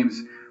 2 games,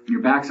 when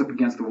your back's up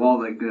against the wall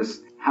like this,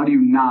 how do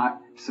you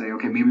not say,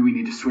 okay, maybe we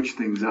need to switch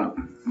things up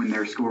when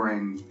they're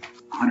scoring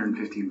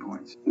 115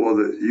 points? Well,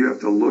 you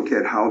have to look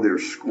at how they're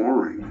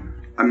scoring.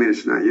 I mean,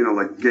 it's not,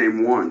 like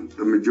Game 1.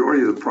 The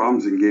majority of the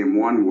problems in Game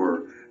 1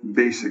 were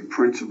basic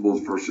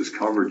principles versus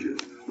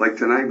coverages. Like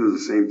tonight was the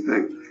same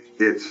thing.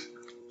 It's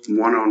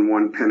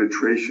one-on-one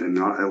penetration,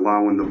 not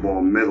allowing the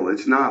ball middle.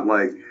 It's not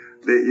like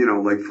they,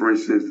 like for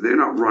instance, they're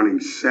not running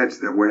sets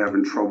that we're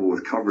having trouble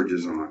with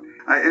coverages on.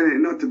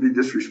 And not to be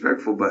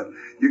disrespectful, but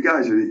you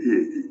guys,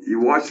 you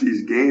watch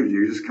these games and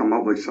you just come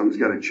up like something's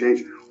got to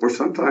change. Or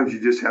sometimes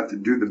you just have to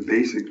do the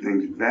basic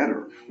things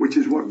better, which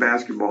is what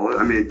basketball is.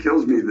 I mean, it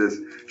kills me this.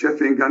 Jeff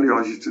Van Gundy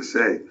always used to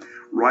say,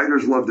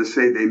 writers love to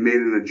say they made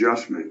an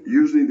adjustment.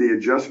 Usually the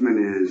adjustment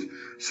is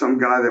some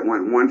guy that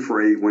went 1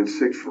 for 8 went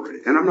 6 for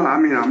 8. And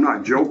I'm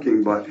not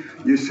joking, but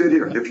you sit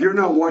here. If you're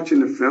not watching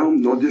the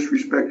film, no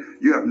disrespect,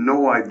 you have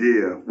no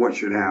idea what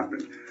should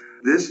happen.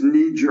 This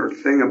knee-jerk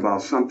thing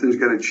about something's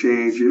going to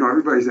change,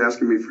 everybody's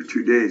asking me for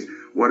 2 days,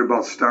 what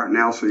about start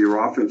now so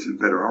your offense is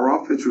better?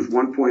 Our offense was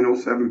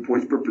 1.07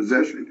 points per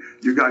possession.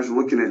 You guys are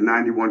looking at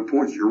 91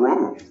 points. You're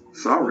wrong.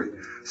 Sorry.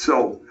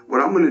 So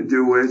what I'm going to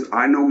do is,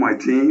 I know my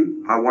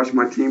team. I watch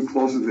my team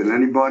closer than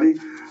anybody.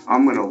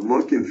 I'm going to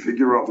look and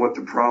figure out what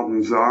the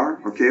problems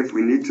are. Okay, if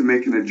we need to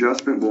make an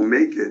adjustment, we'll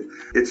make it.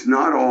 It's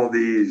not all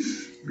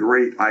these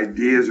great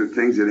ideas or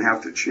things that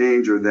have to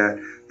change or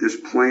that this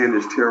plan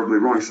is terribly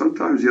wrong.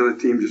 Sometimes the other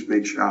team just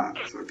makes shots,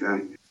 okay?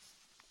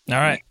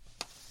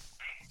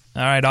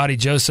 All right, Adi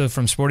Joseph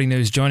from Sporting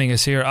News joining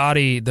us here.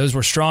 Adi, those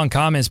were strong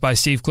comments by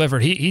Steve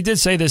Clifford. He did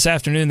say this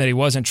afternoon that he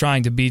wasn't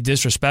trying to be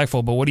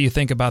disrespectful, but what do you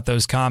think about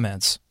those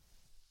comments?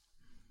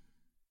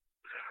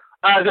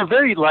 They're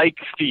very like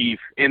Steve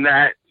in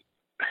that,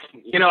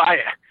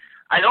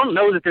 I don't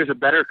know that there's a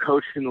better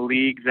coach in the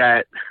league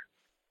that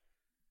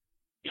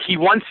he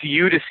wants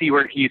you to see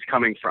where he's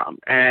coming from.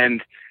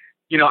 And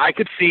I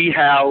could see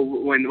how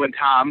when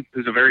Tom,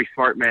 who's a very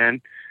smart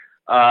man,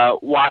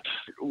 watched,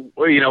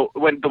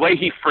 when the way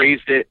he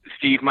phrased it,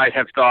 Steve might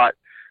have thought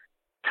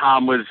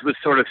Tom was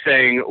sort of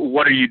saying,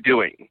 "What are you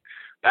doing?"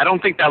 I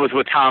don't think that was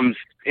what Tom's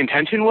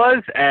intention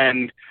was.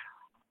 And,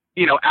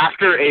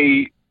 after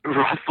a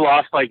rough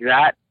loss like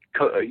that,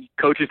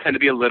 coaches tend to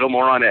be a little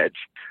more on edge.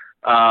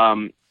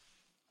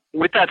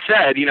 With that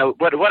said,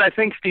 what I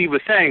think Steve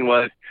was saying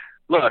was,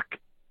 look,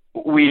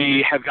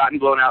 we have gotten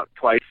blown out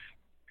twice.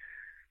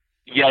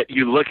 Yet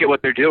you look at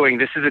what they're doing.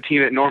 This is a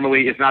team that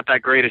normally is not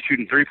that great at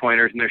shooting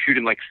three-pointers, and they're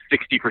shooting like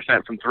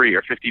 60% from three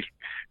or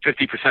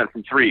 50%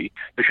 from three.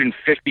 They're shooting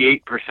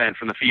 58%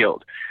 from the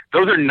field.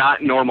 Those are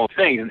not normal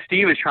things. And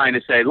Steve is trying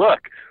to say,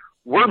 look,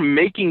 we're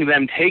making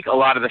them take a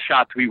lot of the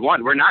shots we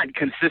want. We're not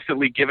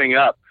consistently giving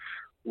up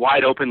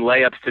wide-open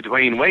layups to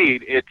Dwayne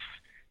Wade.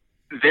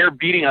 They're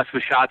beating us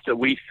with shots that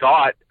we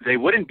thought they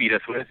wouldn't beat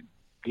us with,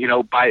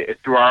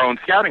 through our own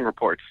scouting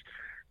reports.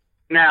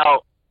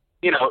 Now,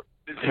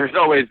 there's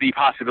always the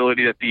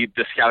possibility that the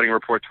scouting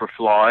reports were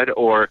flawed,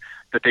 or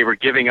that they were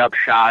giving up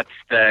shots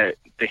that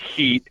the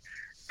Heat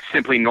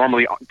simply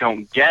normally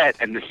don't get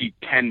and the Heat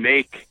can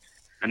make,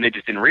 and they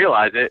just didn't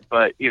realize it.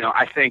 But,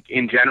 I think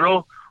in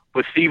general,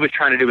 what Steve was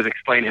trying to do was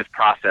explain his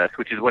process,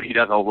 which is what he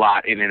does a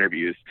lot in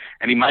interviews.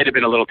 And he might have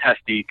been a little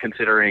testy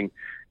considering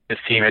his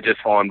team had just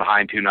fallen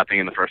behind 2-0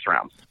 in the first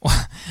round. Well,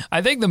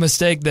 I think the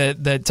mistake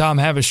that Tom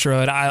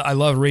Haberstroh, I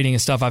love reading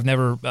his stuff. I've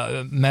never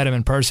met him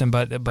in person,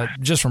 but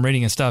just from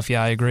reading his stuff,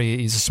 yeah, I agree.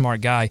 He's a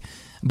smart guy.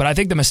 But I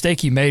think the mistake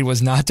he made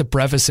was not to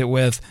preface it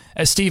with,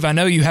 Steve, I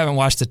know you haven't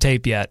watched the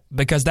tape yet,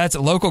 because that's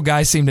local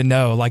guys seem to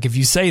know. Like if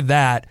you say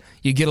that,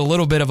 you get a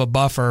little bit of a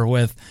buffer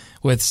with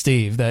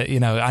Steve. That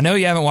I know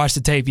you haven't watched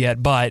the tape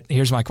yet, but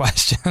here's my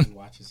question. He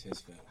watches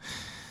his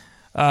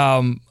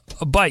film.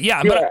 But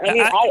yeah,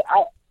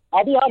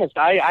 I'll be honest.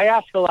 I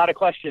ask a lot of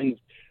questions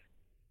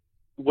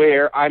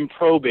where I'm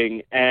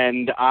probing,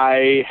 and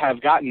I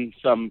have gotten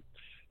some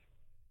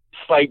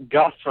slight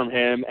guff from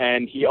him,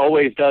 and he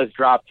always does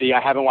drop the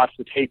 "I haven't watched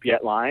the tape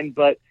yet" line.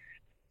 But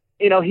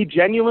he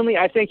genuinely,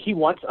 I think he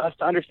wants us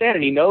to understand,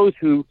 and he knows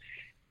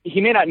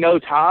he may not know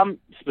Tom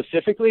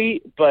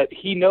specifically, but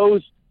he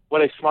knows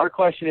what a smart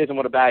question is and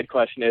what a bad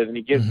question is, and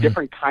he gives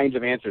different kinds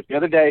of answers. The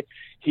other day,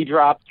 he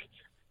dropped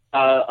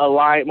a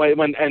line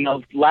when in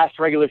the last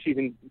regular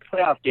season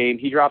playoff game.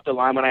 He dropped a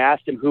line when I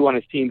asked him who on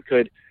his team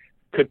could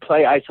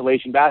play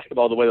isolation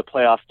basketball the way the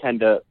playoffs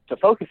tend to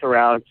focus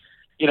around.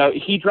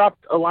 He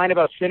dropped a line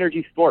about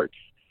Synergy Sports.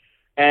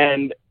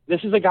 And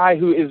this is a guy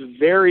who is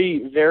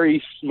very,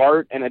 very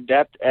smart and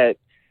adept at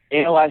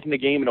analyzing the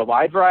game in a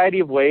wide variety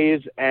of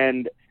ways.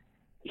 And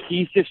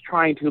he's just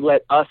trying to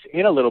let us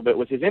in a little bit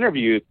with his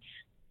interviews.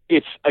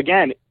 It's,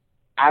 again,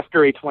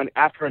 after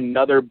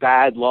another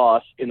bad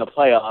loss in the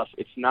playoffs,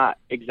 it's not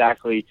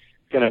exactly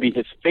going to be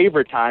his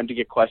favorite time to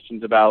get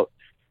questions about,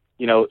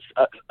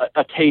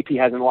 a tape he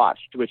hasn't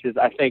watched, which is,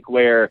 I think,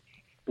 where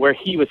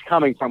he was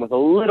coming from with a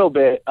little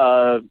bit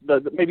of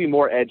maybe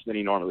more edge than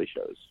he normally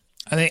shows.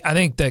 I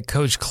think that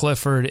Coach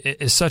Clifford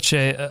is such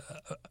an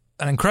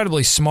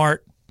incredibly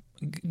smart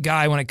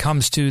guy when it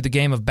comes to the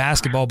game of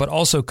basketball, but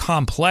also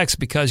complex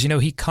because,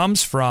 he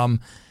comes from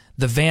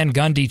the Van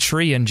Gundy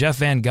tree, and Jeff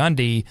Van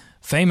Gundy,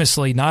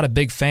 famously not a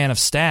big fan of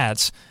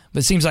stats, but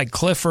it seems like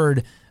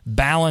Clifford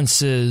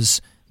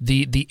balances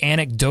the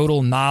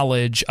anecdotal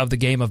knowledge of the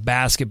game of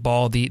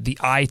basketball, the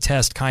eye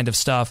test kind of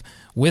stuff,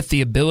 with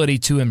the ability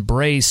to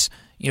embrace,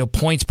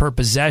 points per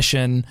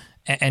possession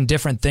and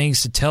different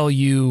things to tell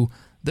you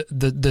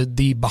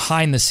the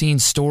behind the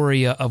scenes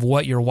story of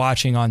what you're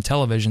watching on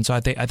television. So I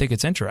think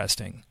it's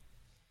interesting.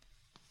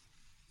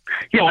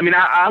 Yeah,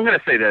 I'm going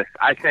to say this.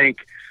 I think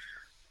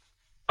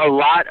a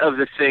lot of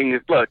the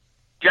things. Look,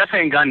 Jeff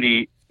Van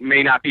Gundy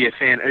may not be a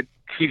fan.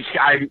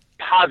 I'm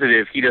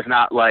positive he does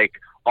not like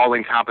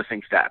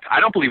all-encompassing stats. I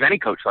don't believe any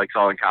coach likes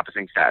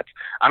all-encompassing stats.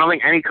 I don't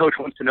think any coach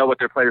wants to know what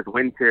their players'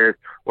 win shares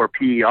or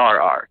PER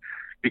are,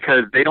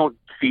 because they don't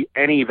see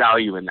any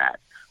value in that.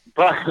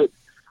 But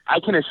I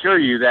can assure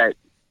you that,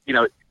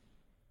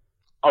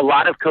 a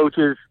lot of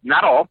coaches,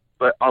 not all,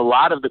 but a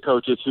lot of the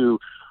coaches who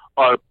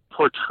are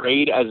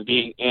portrayed as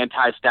being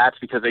anti-stats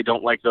because they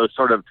don't like those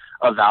sort of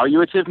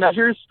evaluative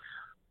measures,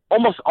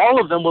 almost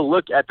all of them will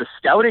look at the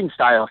scouting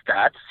style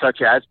stats,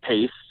 such as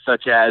pace,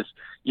 such as,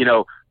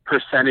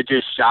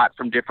 percentages shot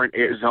from different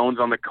zones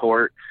on the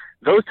court,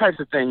 those types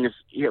of things.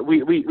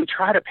 We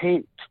try to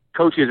paint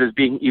coaches as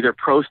being either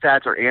pro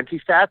stats or anti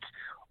stats.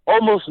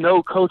 Almost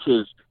no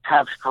coaches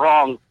have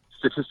strong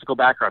statistical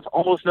backgrounds.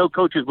 Almost no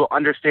coaches will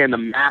understand the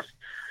math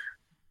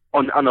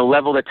on the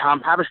level that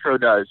Tom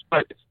Haberstroh does,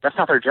 but that's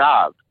not their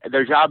job.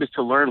 Their job is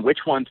to learn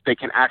which ones they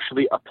can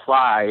actually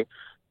apply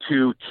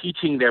to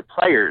teaching their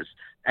players.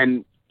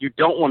 And you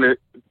don't want to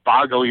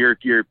boggle your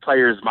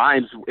players'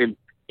 minds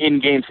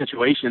in-game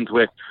situations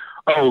with,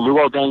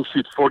 Luol Deng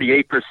shoots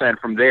 48%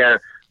 from there,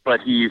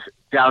 but he's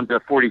down to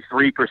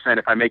 43%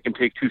 if I make him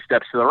take 2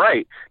 steps to the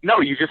right. No,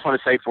 you just want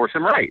to say force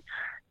him right.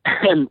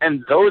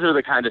 And those are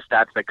the kind of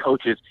stats that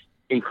coaches,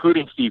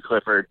 including Steve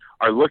Clifford,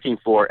 are looking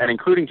for, and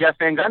including Jeff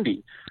Van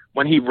Gundy.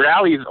 when he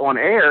rallies on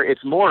air,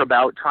 it's more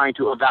about trying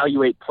to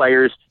evaluate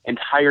players'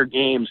 entire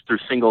games through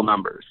single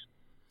numbers.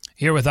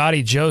 Here with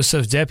Adi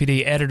Joseph,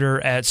 deputy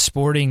editor at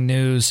Sporting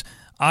News.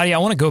 Adi, I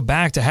want to go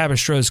back to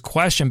Haberstroh's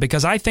question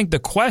because I think the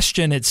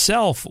question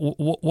itself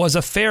was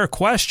a fair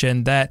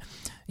question that,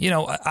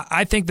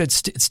 I think that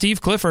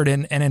Steve Clifford,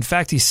 and in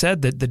fact he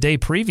said that the day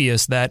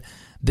previous that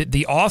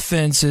the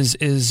offense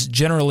is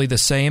generally the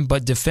same,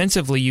 but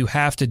defensively you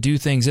have to do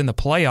things in the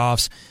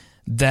playoffs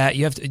that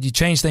you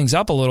change things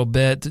up a little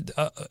bit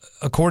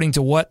according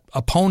to what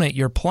opponent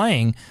you're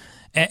playing.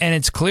 And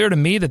it's clear to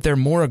me that they're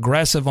more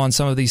aggressive on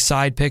some of these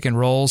side pick and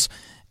rolls.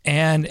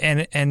 And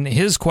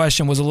his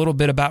question was a little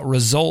bit about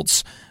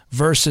results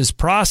versus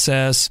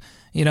process.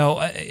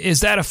 Is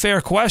that a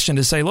fair question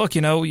to say, look,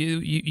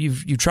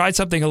 you've tried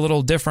something a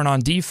little different on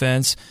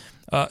defense.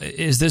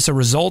 Is this a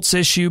results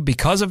issue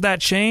because of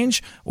that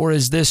change, or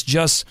is this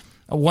just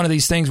one of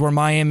these things where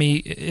Miami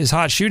is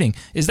hot shooting?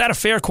 Is that a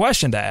fair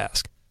question to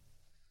ask?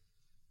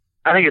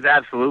 I think it's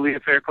absolutely a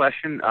fair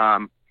question.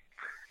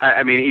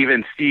 I mean,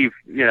 even Steve,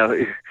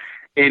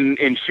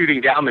 in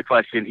shooting down the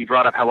question, he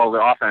brought up how well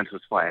the offense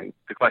was playing.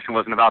 The question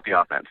wasn't about the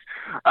offense.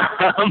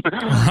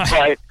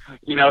 But,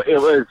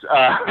 it was,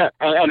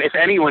 and if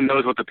anyone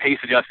knows what the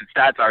pace-adjusted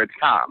stats are, it's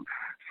Tom.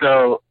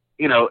 So,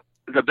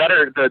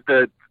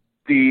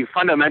 the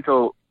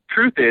fundamental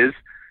truth is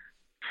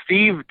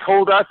Steve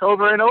told us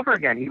over and over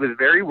again he was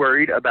very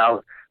worried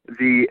about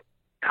the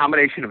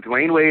combination of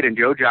Dwayne Wade and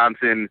Joe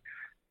Johnson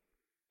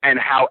and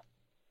how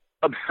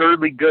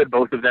absurdly good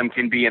both of them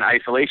can be in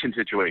isolation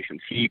situations.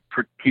 He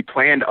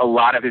planned a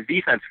lot of his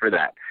defense for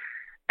that.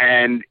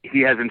 And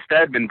he has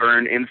instead been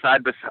burned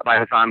inside by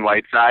Hassan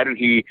Whiteside, and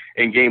he,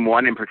 in game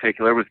one in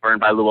particular, was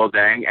burned by Luol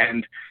Deng.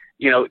 And,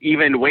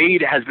 even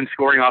Wade has been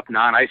scoring off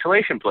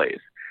non-isolation plays.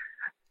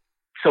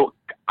 So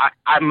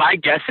my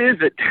guess is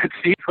that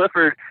Steve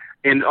Clifford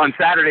on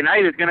Saturday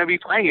night is going to be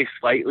playing a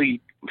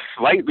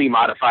slightly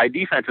modified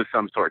defense of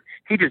some sort.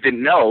 He just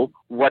didn't know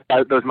what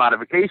those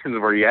modifications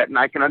were yet, and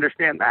I can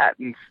understand that.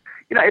 And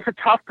it's a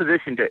tough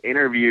position to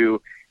interview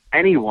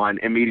anyone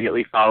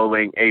immediately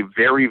following a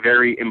very,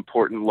 very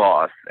important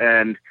loss,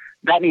 and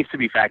that needs to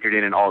be factored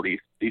in all these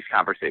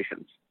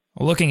conversations.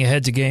 Well, looking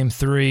ahead to Game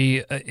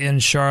 3 in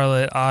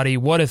Charlotte, Adi,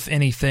 what, if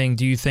anything,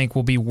 do you think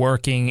will be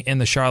working in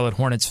the Charlotte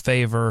Hornets'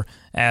 favor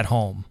at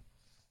home?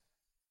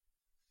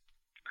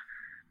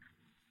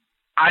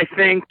 I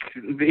think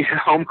the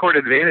home court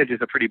advantage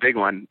is a pretty big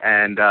one,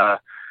 and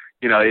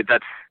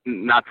that's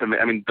not to.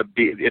 I mean,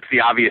 it's the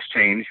obvious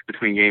change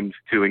between Games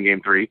 2 and Game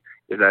 3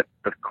 is that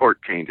the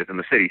court changes and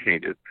the city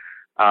changes.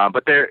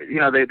 But they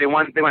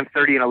won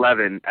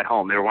 30-11 at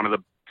home.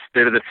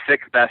 They're the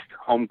sixth best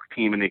home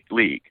team in the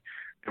league.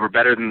 They were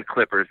better than the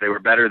Clippers. They were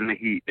better than the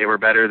Heat. They were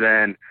better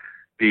than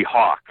the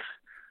Hawks,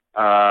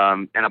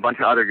 and a bunch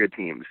of other good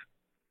teams.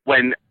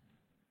 When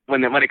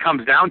it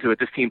comes down to it,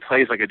 this team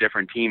plays like a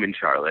different team in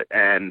Charlotte.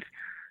 And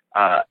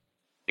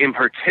in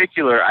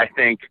particular, I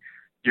think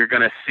you're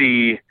going to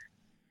see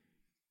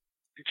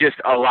just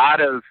a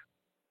lot of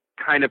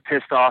kind of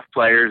pissed off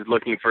players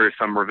looking for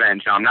some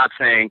revenge. Now, I'm not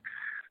saying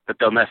that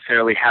they'll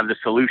necessarily have the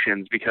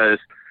solutions, because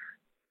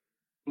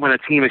when a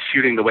team is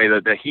shooting the way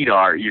that the Heat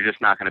are, you're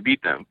just not going to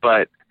beat them.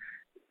 But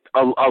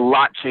a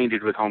lot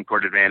changes with home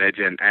court advantage,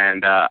 and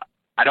I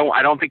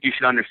don't think you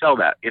should undersell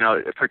that,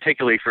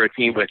 particularly for a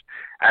team with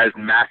as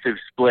massive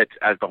splits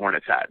as the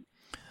Hornets had.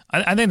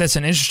 I think that's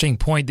an interesting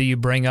point that you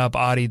bring up,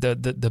 Adi,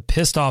 the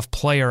pissed off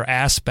player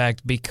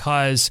aspect,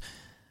 because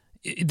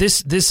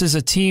this is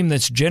a team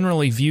that's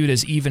generally viewed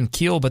as even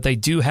keel, but they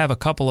do have a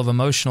couple of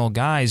emotional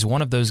guys,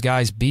 one of those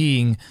guys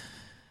being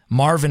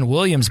Marvin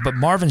Williams. But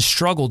Marvin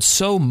struggled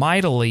so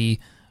mightily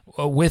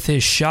with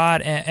his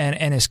shot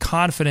and his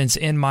confidence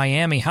in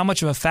Miami. How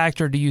much of a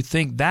factor do you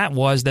think that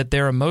was, that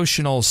their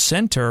emotional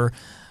center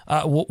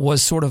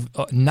was sort of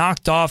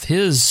knocked off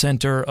his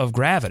center of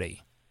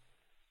gravity?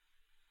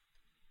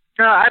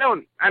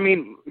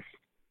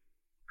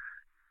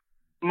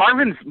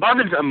 Marvin's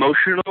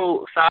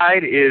emotional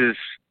side is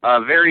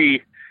a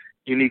very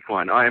unique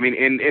one. I mean,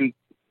 in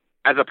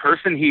as a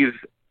person, he's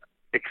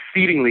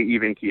exceedingly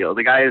even keel.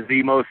 The guy is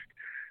the most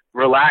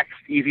relaxed,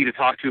 easy to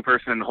talk to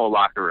person in the whole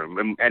locker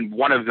room, and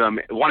one of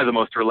the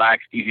most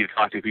relaxed, easy to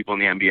talk to people in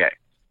the NBA.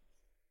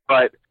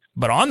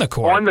 But on the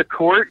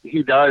court,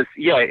 he does.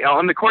 Yeah,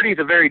 on the court, he's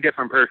a very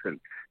different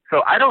person.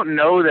 So I don't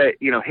know that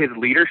his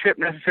leadership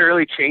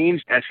necessarily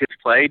changed as his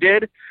play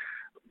did,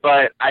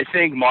 but I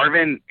think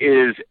Marvin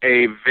is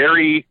a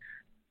very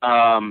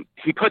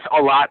he puts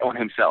a lot on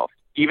himself,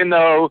 even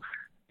though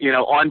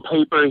on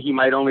paper he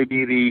might only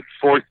be the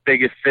fifth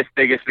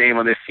biggest name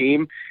on this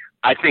team.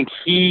 I think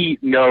he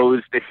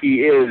knows that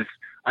he is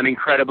an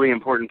incredibly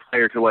important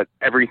player to what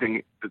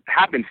everything that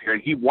happens here,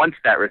 and he wants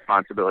that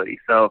responsibility.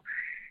 So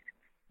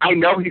I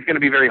know he's going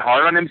to be very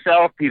hard on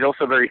himself. He's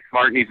also very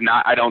smart, and he's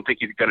not. I don't think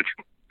he's going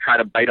to try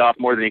to bite off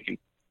more than he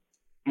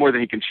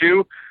can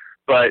chew.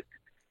 But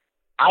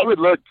I would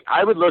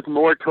look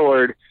more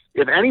toward,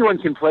 if anyone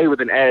can play with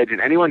an edge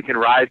and anyone can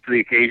rise to the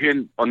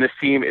occasion on this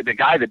team, the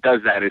guy that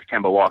does that is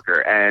Kemba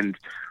Walker. And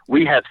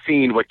we have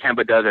seen what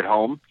Kemba does at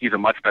home. He's a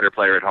much better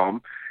player at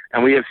home.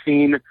 And we have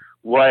seen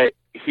what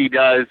he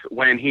does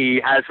when he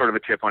has sort of a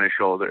chip on his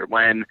shoulder,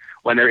 when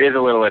there is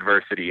a little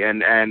adversity.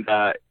 And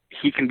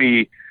he can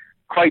be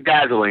quite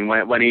dazzling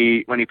when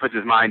he puts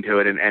his mind to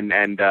it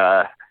and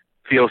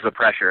feels the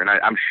pressure. And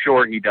I'm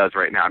sure he does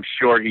right now. I'm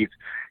sure he's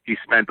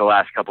spent the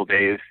last couple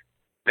days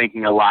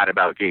thinking a lot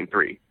about Game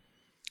 3.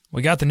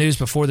 We got the news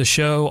before the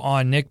show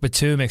on Nick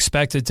Batum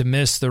expected to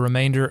miss the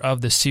remainder of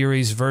the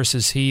series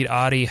versus Heat.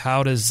 Adi,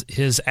 how does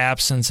his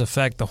absence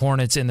affect the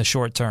Hornets in the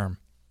short term?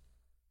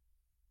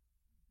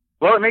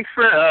 Well, it makes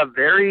for a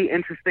very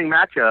interesting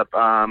matchup.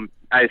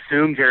 I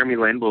assume Jeremy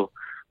Lin will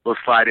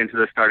slide into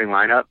the starting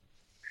lineup.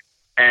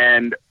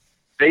 And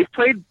they've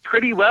played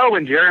pretty well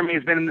when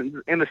Jeremy's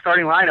been in the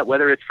starting lineup,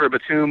 whether it's for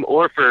Batum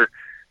or for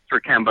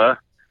Kemba.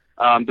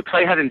 The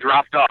play hasn't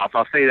dropped off,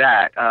 I'll say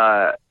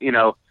that.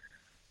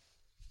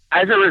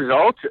 As a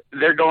result,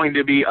 they're going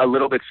to be a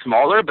little bit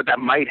smaller, but that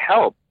might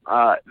help.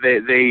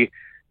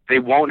 They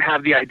won't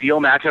have the ideal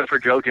matchup for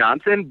Joe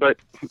Johnson, but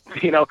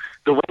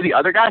the way the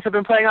other guys have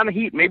been playing on the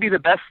Heat, maybe the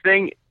best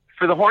thing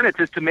for the Hornets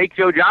is to make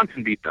Joe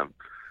Johnson beat them.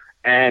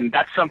 And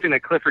that's something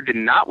that Clifford did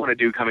not want to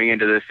do coming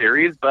into this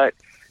series. But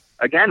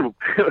again,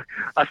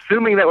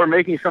 assuming that we're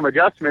making some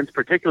adjustments,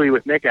 particularly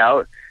with Nick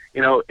out,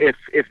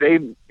 if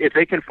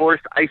they can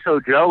force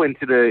ISO Joe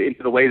into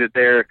the way that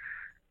they're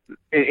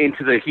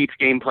into the Heat's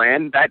game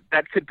plan,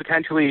 that could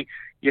potentially,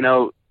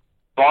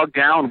 bog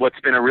down what's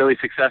been a really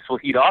successful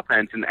Heat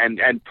offense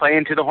and play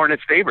into the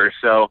Hornets' favor.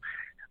 So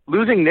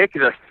losing Nick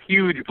is a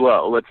huge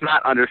blow. Let's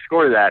not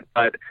underscore that.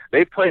 But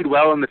they've played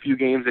well in the few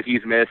games that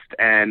he's missed.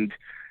 And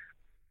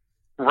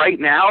right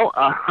now,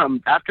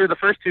 after the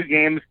first 2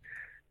 games,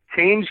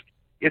 change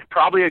is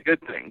probably a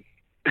good thing.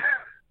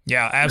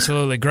 Yeah,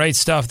 absolutely. Great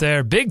stuff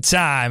there. Big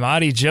time.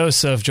 Adi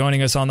Joseph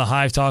joining us on the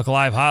Hive Talk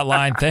Live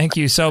hotline. Thank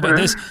you so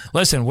much.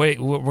 Listen,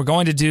 we're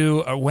going to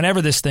do,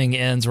 whenever this thing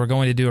ends, we're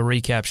going to do a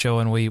recap show,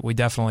 and we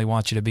definitely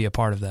want you to be a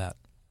part of that.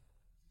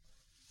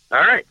 All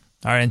right.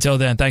 Until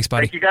then, thanks,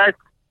 buddy. Thank you, guys.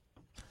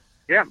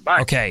 Yeah,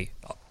 bye. Okay.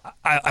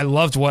 I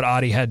loved what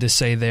Adi had to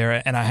say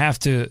there, and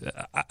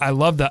I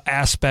love the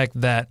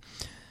aspect that,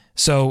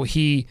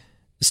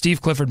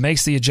 Steve Clifford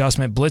makes the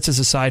adjustment, blitzes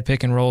aside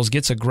pick and rolls,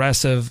 gets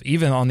aggressive,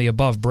 even on the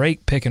above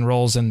break pick and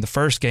rolls in the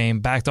first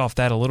game, backed off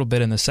that a little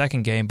bit in the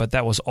second game, but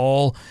that was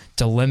all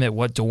to limit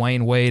what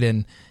Dwayne Wade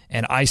and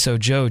ISO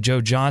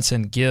Joe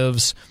Johnson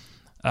gives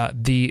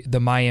the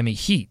Miami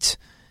Heat.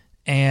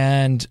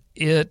 And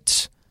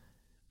it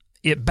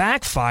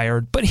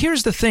backfired. But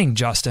here's the thing,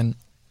 Justin.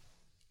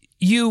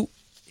 In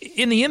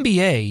the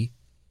NBA,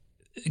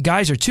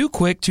 guys are too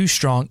quick, too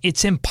strong.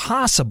 It's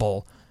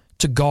impossible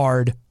to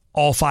guard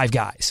all 5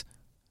 guys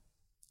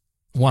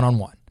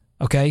one-on-one,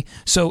 okay?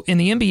 So in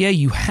the NBA,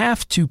 you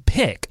have to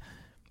pick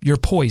your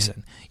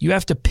poison. You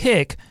have to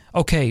pick,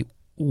 okay,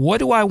 what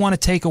do I want to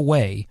take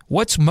away?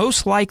 What's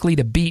most likely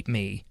to beat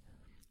me?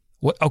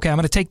 Okay, I'm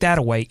going to take that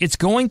away. It's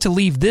going to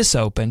leave this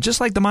open, just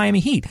like the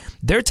Miami Heat.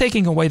 They're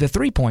taking away the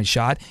three-point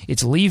shot.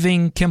 It's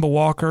leaving Kemba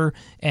Walker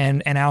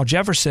and Al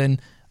Jefferson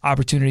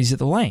opportunities at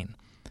the lane.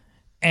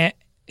 And,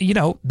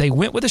 they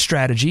went with a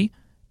strategy,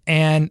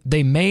 and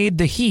they made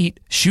the Heat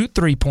shoot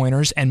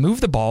three-pointers and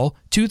move the ball,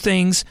 2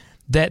 things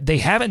that they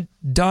haven't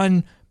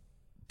done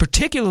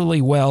particularly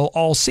well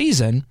all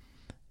season,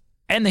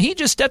 and the Heat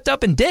just stepped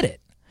up and did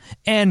it.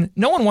 And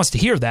no one wants to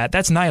hear that.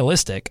 That's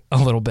nihilistic a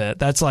little bit.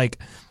 That's like,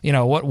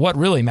 what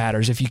really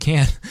matters? If you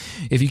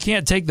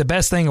can't take the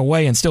best thing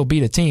away and still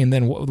beat a team,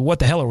 then what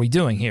the hell are we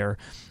doing here?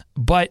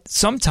 But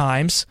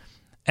sometimes,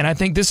 and I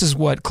think this is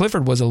what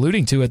Clifford was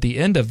alluding to at the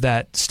end of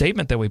that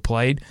statement that we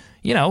played,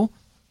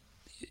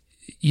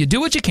 you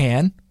do what you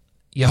can.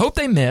 You hope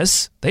they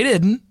miss. They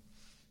didn't.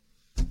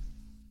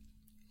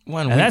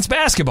 That's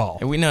basketball.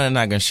 And we know they're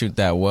not going to shoot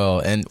that well.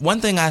 And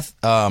one thing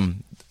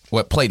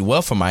what played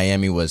well for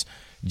Miami was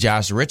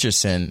Josh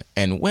Richardson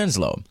and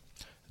Winslow.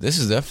 This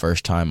is their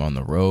first time on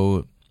the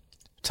road.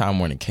 Time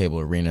Warner Cable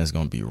Arena is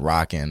going to be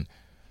rocking.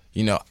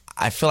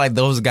 I feel like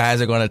those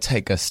guys are going to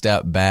take a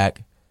step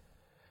back.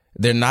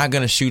 They're not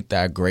going to shoot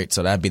that great,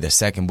 so that'd be the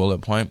second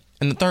bullet point.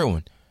 And the third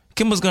one,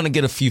 Kemba's going to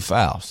get a few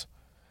fouls.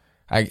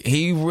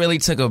 He really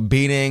took a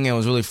beating and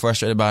was really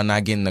frustrated about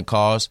not getting the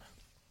calls.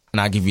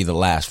 And I'll give you the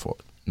last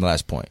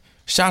point.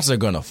 Shots are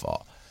going to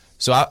fall.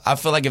 So I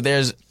feel like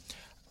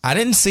I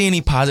didn't see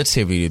any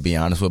positivity, to be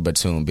honest, with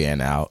Batum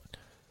being out.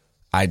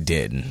 I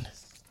didn't.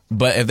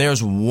 But if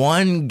there's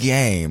one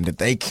game that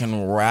they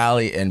can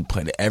rally and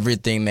put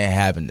everything they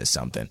have into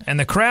something. And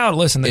the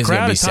crowd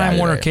at Time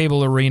Warner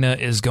Cable Arena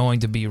is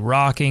going to be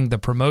rocking. The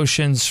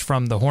promotions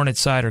from the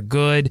Hornets side are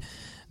good.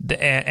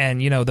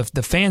 And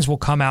the fans will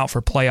come out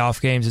for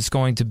playoff games. It's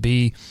going to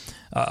be,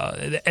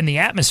 and the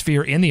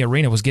atmosphere in the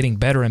arena was getting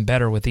better and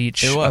better with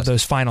each of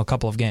those final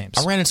couple of games.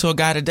 I ran into a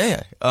guy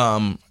today,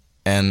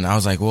 and I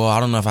was like, well, I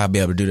don't know if I'll be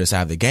able to do this. I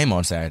have the game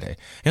on Saturday.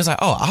 He was like,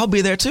 oh, I'll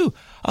be there too.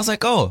 I was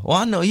like, oh, well,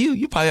 I know you.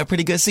 You probably have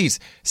pretty good seats.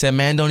 He said,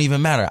 man, don't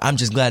even matter. I'm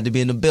just glad to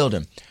be in the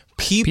building.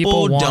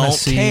 People don't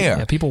care.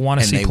 Yeah, people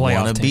want to see playoff teams.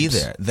 They want to be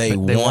there. They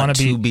want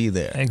to be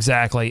there.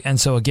 Exactly. And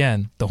so,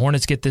 again, the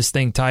Hornets get this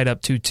thing tied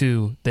up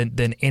 2-2,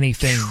 then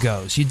anything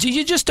goes.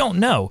 You just don't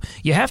know.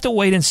 You have to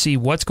wait and see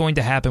what's going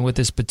to happen with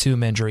this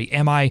Batum injury.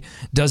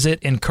 Does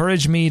it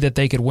encourage me that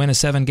they could win a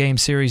 7-game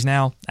series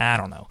now? I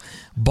don't know.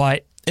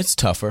 But it's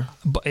tougher.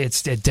 But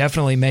it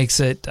definitely makes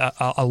it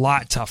a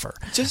lot tougher.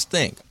 Just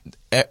think.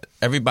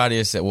 Everybody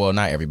has said, well,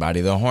 not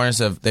everybody. The Hornets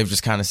they've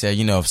just kind of said,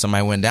 if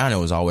somebody went down, it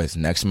was always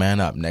next man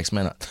up, next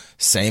man up.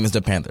 Same as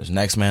the Panthers,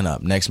 next man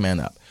up, next man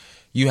up.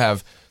 You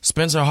have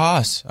Spencer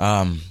Haas.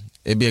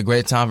 It'd be a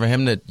great time for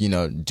him to,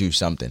 do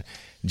something.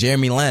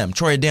 Jeremy Lamb,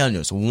 Troy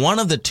Daniels. One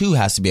of the two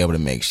has to be able to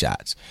make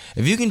shots.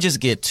 If you can just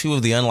get two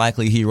of the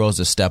unlikely heroes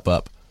to step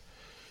up,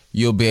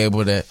 you'll be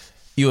able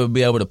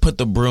to put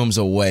the brooms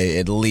away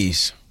at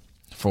least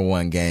for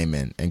one game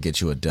and get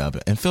you a dub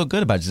and feel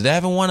good about it. They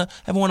haven't won a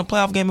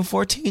playoff game in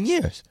 14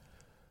 years.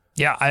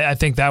 Yeah, I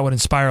think that would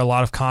inspire a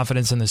lot of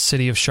confidence in the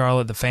city of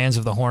Charlotte, the fans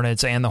of the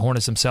Hornets, and the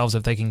Hornets themselves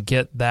if they can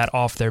get that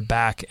off their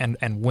back and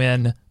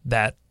win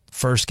that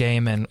first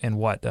game in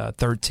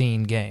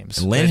 13 games.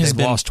 And Lynn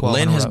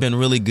has been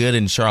really good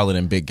in Charlotte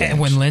in big games. And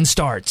when Lynn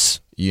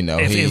starts,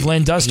 if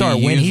Lynn does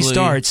start, when he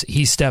starts,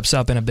 he steps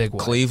up in a big way.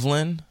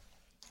 Cleveland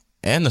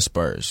and the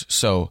Spurs.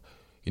 So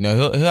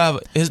he'll have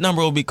his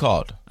number will be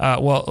called.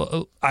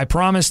 Well, I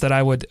promised that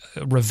I would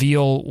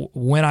reveal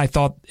when I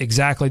thought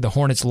exactly the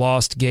Hornets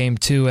lost Game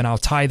 2, and I'll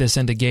tie this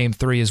into Game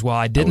 3 as well.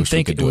 I didn't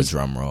think it was a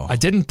drum roll. I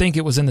didn't think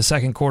it was in the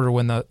second quarter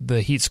when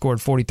the Heat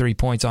scored 43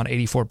 points on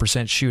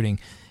 84% shooting.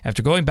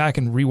 After going back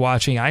and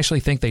rewatching, I actually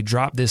think they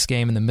dropped this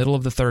game in the middle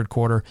of the third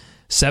quarter.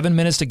 7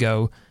 minutes to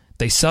go.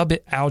 They sub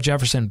Al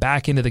Jefferson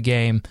back into the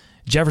game.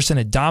 Jefferson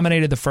had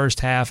dominated the first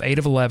half, 8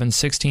 of 11,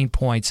 16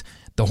 points.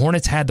 The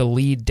Hornets had the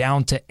lead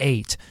down to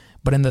 8.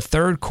 But in the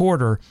third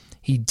quarter,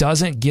 he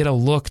doesn't get a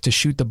look to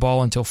shoot the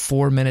ball until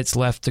 4 minutes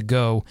left to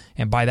go.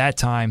 And by that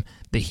time,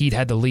 the Heat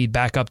had the lead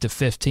back up to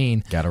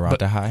 15. Got to rock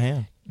the high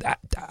hand.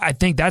 I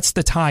think that's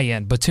the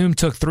tie-in. Batum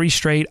took 3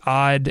 straight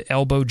odd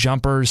elbow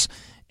jumpers,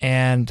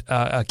 and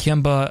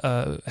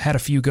Kemba had a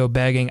few go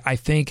begging. I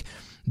think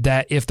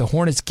that if the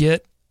Hornets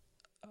get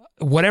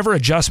whatever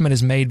adjustment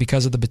is made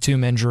because of the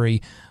Batum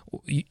injury,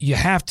 you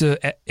have to,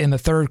 in the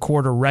third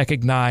quarter,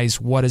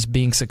 recognize what is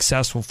being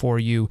successful for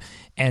you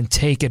and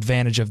take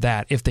advantage of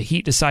that. If the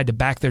Heat decide to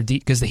back their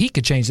because the Heat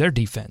could change their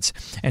defense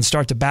and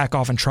start to back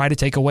off and try to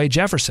take away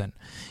Jefferson,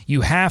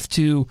 you have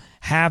to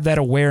have that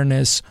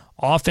awareness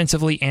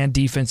offensively and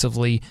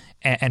defensively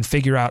and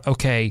figure out,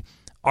 okay,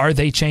 are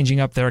they changing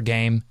up their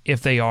game?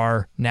 If they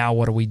are, now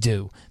what do we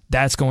do?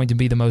 That's going to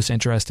be the most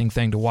interesting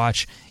thing to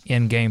watch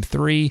in Game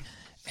 3.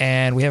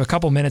 And we have a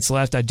couple minutes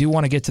left. I do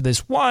want to get to this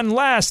one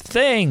last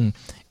thing.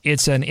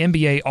 It's an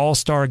NBA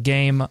All-Star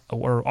Game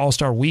or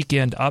All-Star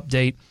Weekend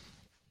update.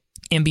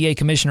 NBA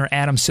Commissioner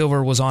Adam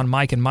Silver was on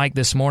Mike and Mike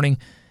this morning,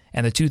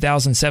 and the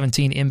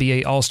 2017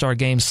 NBA All-Star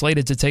Game,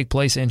 slated to take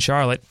place in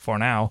Charlotte for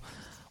now,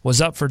 was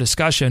up for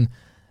discussion.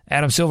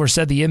 Adam Silver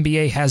said the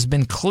NBA has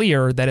been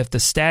clear that if the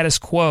status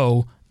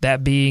quo,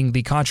 that being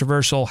the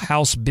controversial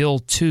House Bill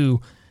 2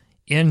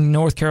 in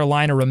North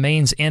Carolina,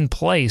 remains in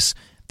place,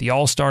 the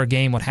All-Star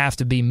Game would have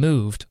to be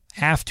moved,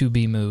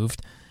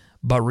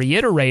 but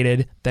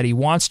reiterated that he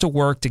wants to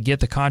work to get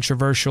the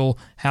controversial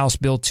House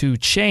Bill 2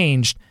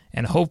 changed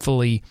and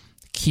hopefully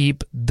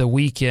keep the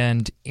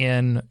weekend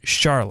in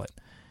Charlotte.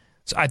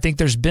 So I think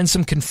there's been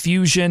some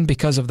confusion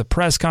because of the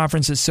press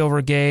conference that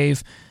Silver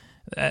gave.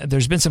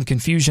 There's been some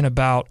confusion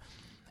about,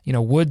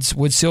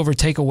 would Silver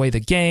take away the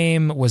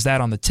game? Was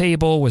that on the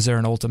table? Was there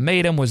an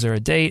ultimatum? Was there a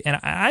date? And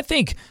I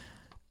think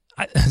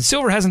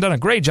Silver hasn't done a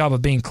great job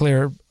of being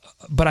clear,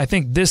 but I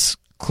think this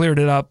cleared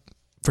it up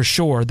for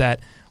sure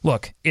that,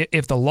 look,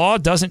 if the law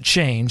doesn't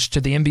change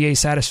to the NBA's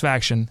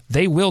satisfaction,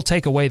 they will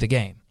take away the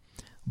game.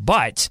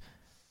 But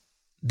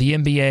the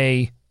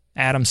NBA,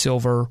 Adam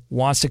Silver,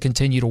 wants to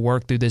continue to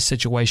work through this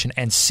situation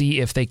and see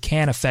if they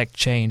can affect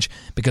change,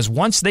 because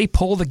once they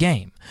pull the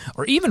game,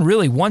 or even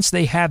really once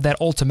they have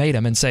that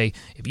ultimatum and say,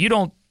 if you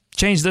don't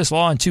change this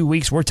law in 2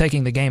 weeks, we're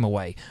taking the game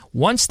away.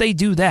 Once they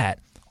do that,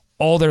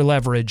 all their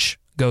leverage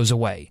goes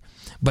away.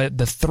 But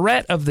the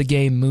threat of the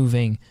game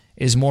moving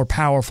is more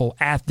powerful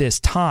at this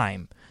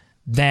time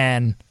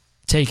than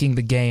taking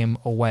the game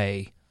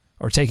away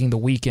or taking the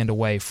weekend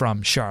away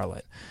from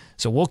Charlotte.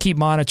 So we'll keep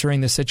monitoring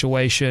the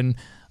situation.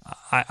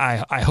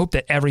 I hope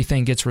that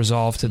everything gets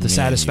resolved to the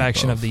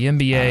satisfaction of the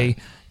NBA,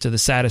 to the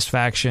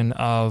satisfaction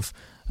of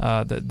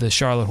the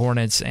Charlotte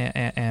Hornets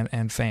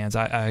and fans.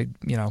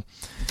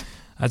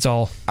 That's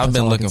all. I've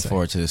been looking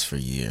forward to this for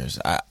years.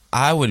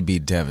 I would be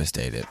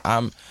devastated.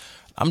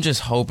 I'm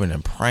just hoping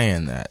and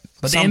praying that.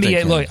 But the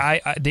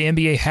NBA, the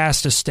NBA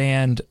has to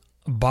stand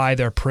by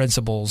their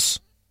principles.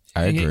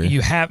 I agree.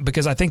 You have,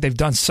 because I think they've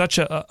done such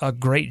a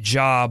great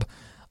job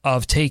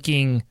of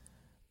taking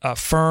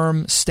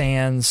firm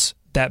stands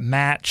that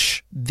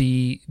match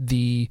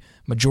the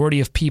majority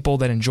of people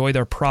that enjoy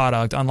their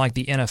product, unlike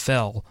the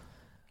NFL.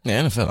 The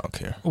NFL don't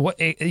care.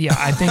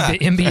 I think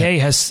the NBA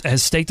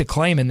has staked a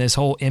claim in this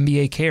whole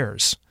NBA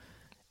cares.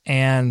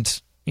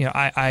 And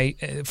I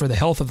for the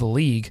health of the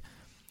league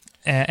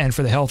and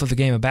for the health of the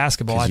game of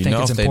basketball, I think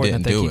it's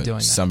important that they keep doing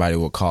that. Somebody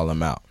will call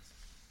them out,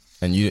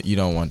 and you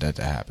don't want that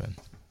to happen.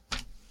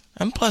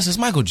 And plus, it's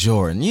Michael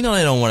Jordan. They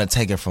don't want to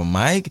take it from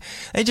Mike.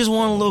 They just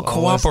want a little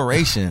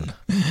cooperation.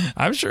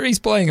 I'm sure he's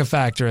playing a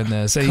factor in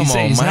this. He's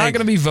not going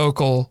to be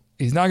vocal.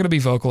 He's not going to be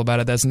vocal about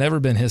it. That's never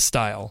been his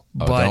style.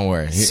 Oh, but don't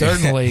worry.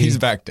 Certainly, he's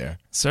back there.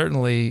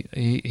 Certainly,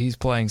 he's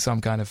playing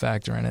some kind of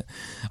factor in it.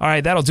 All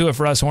right, that'll do it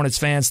for us, Hornets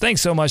fans. Thanks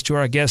so much to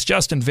our guests,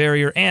 Justin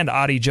Verrier and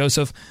Adi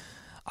Joseph.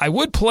 I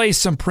would play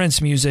some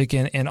Prince music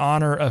in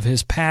honor of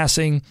his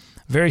passing.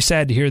 Very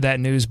sad to hear that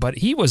news, but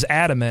he was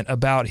adamant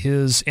about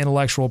his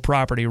intellectual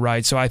property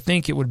rights, so I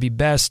think it would be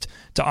best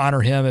to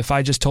honor him if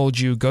I just told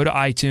you, go to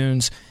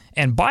iTunes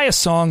and buy a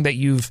song that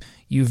you've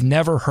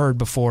never heard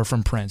before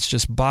from Prince.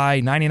 Just buy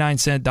 99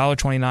 cents,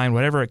 $1.29,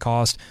 whatever it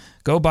costs.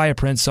 Go buy a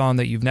Prince song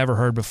that you've never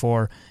heard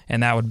before,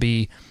 and that would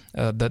be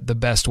the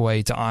best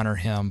way to honor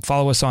him.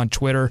 Follow us on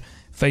Twitter,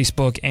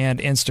 Facebook, and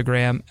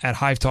Instagram at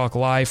Hive Talk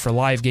Live for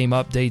live game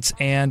updates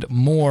and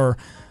more.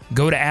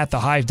 Go to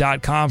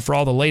atthehive.com for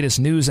all the latest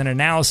news and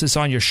analysis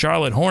on your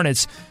Charlotte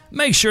Hornets.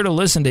 Make sure to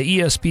listen to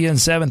ESPN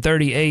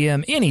 730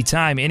 AM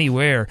anytime,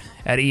 anywhere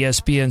at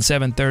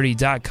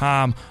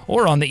ESPN730.com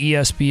or on the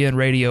ESPN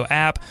radio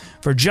app.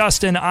 For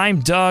Justin, I'm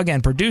Doug,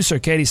 and producer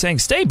Katie saying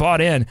stay bought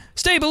in,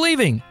 stay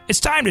believing. It's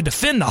time to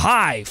defend the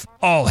Hive.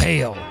 All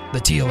hail the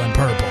teal and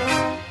purple.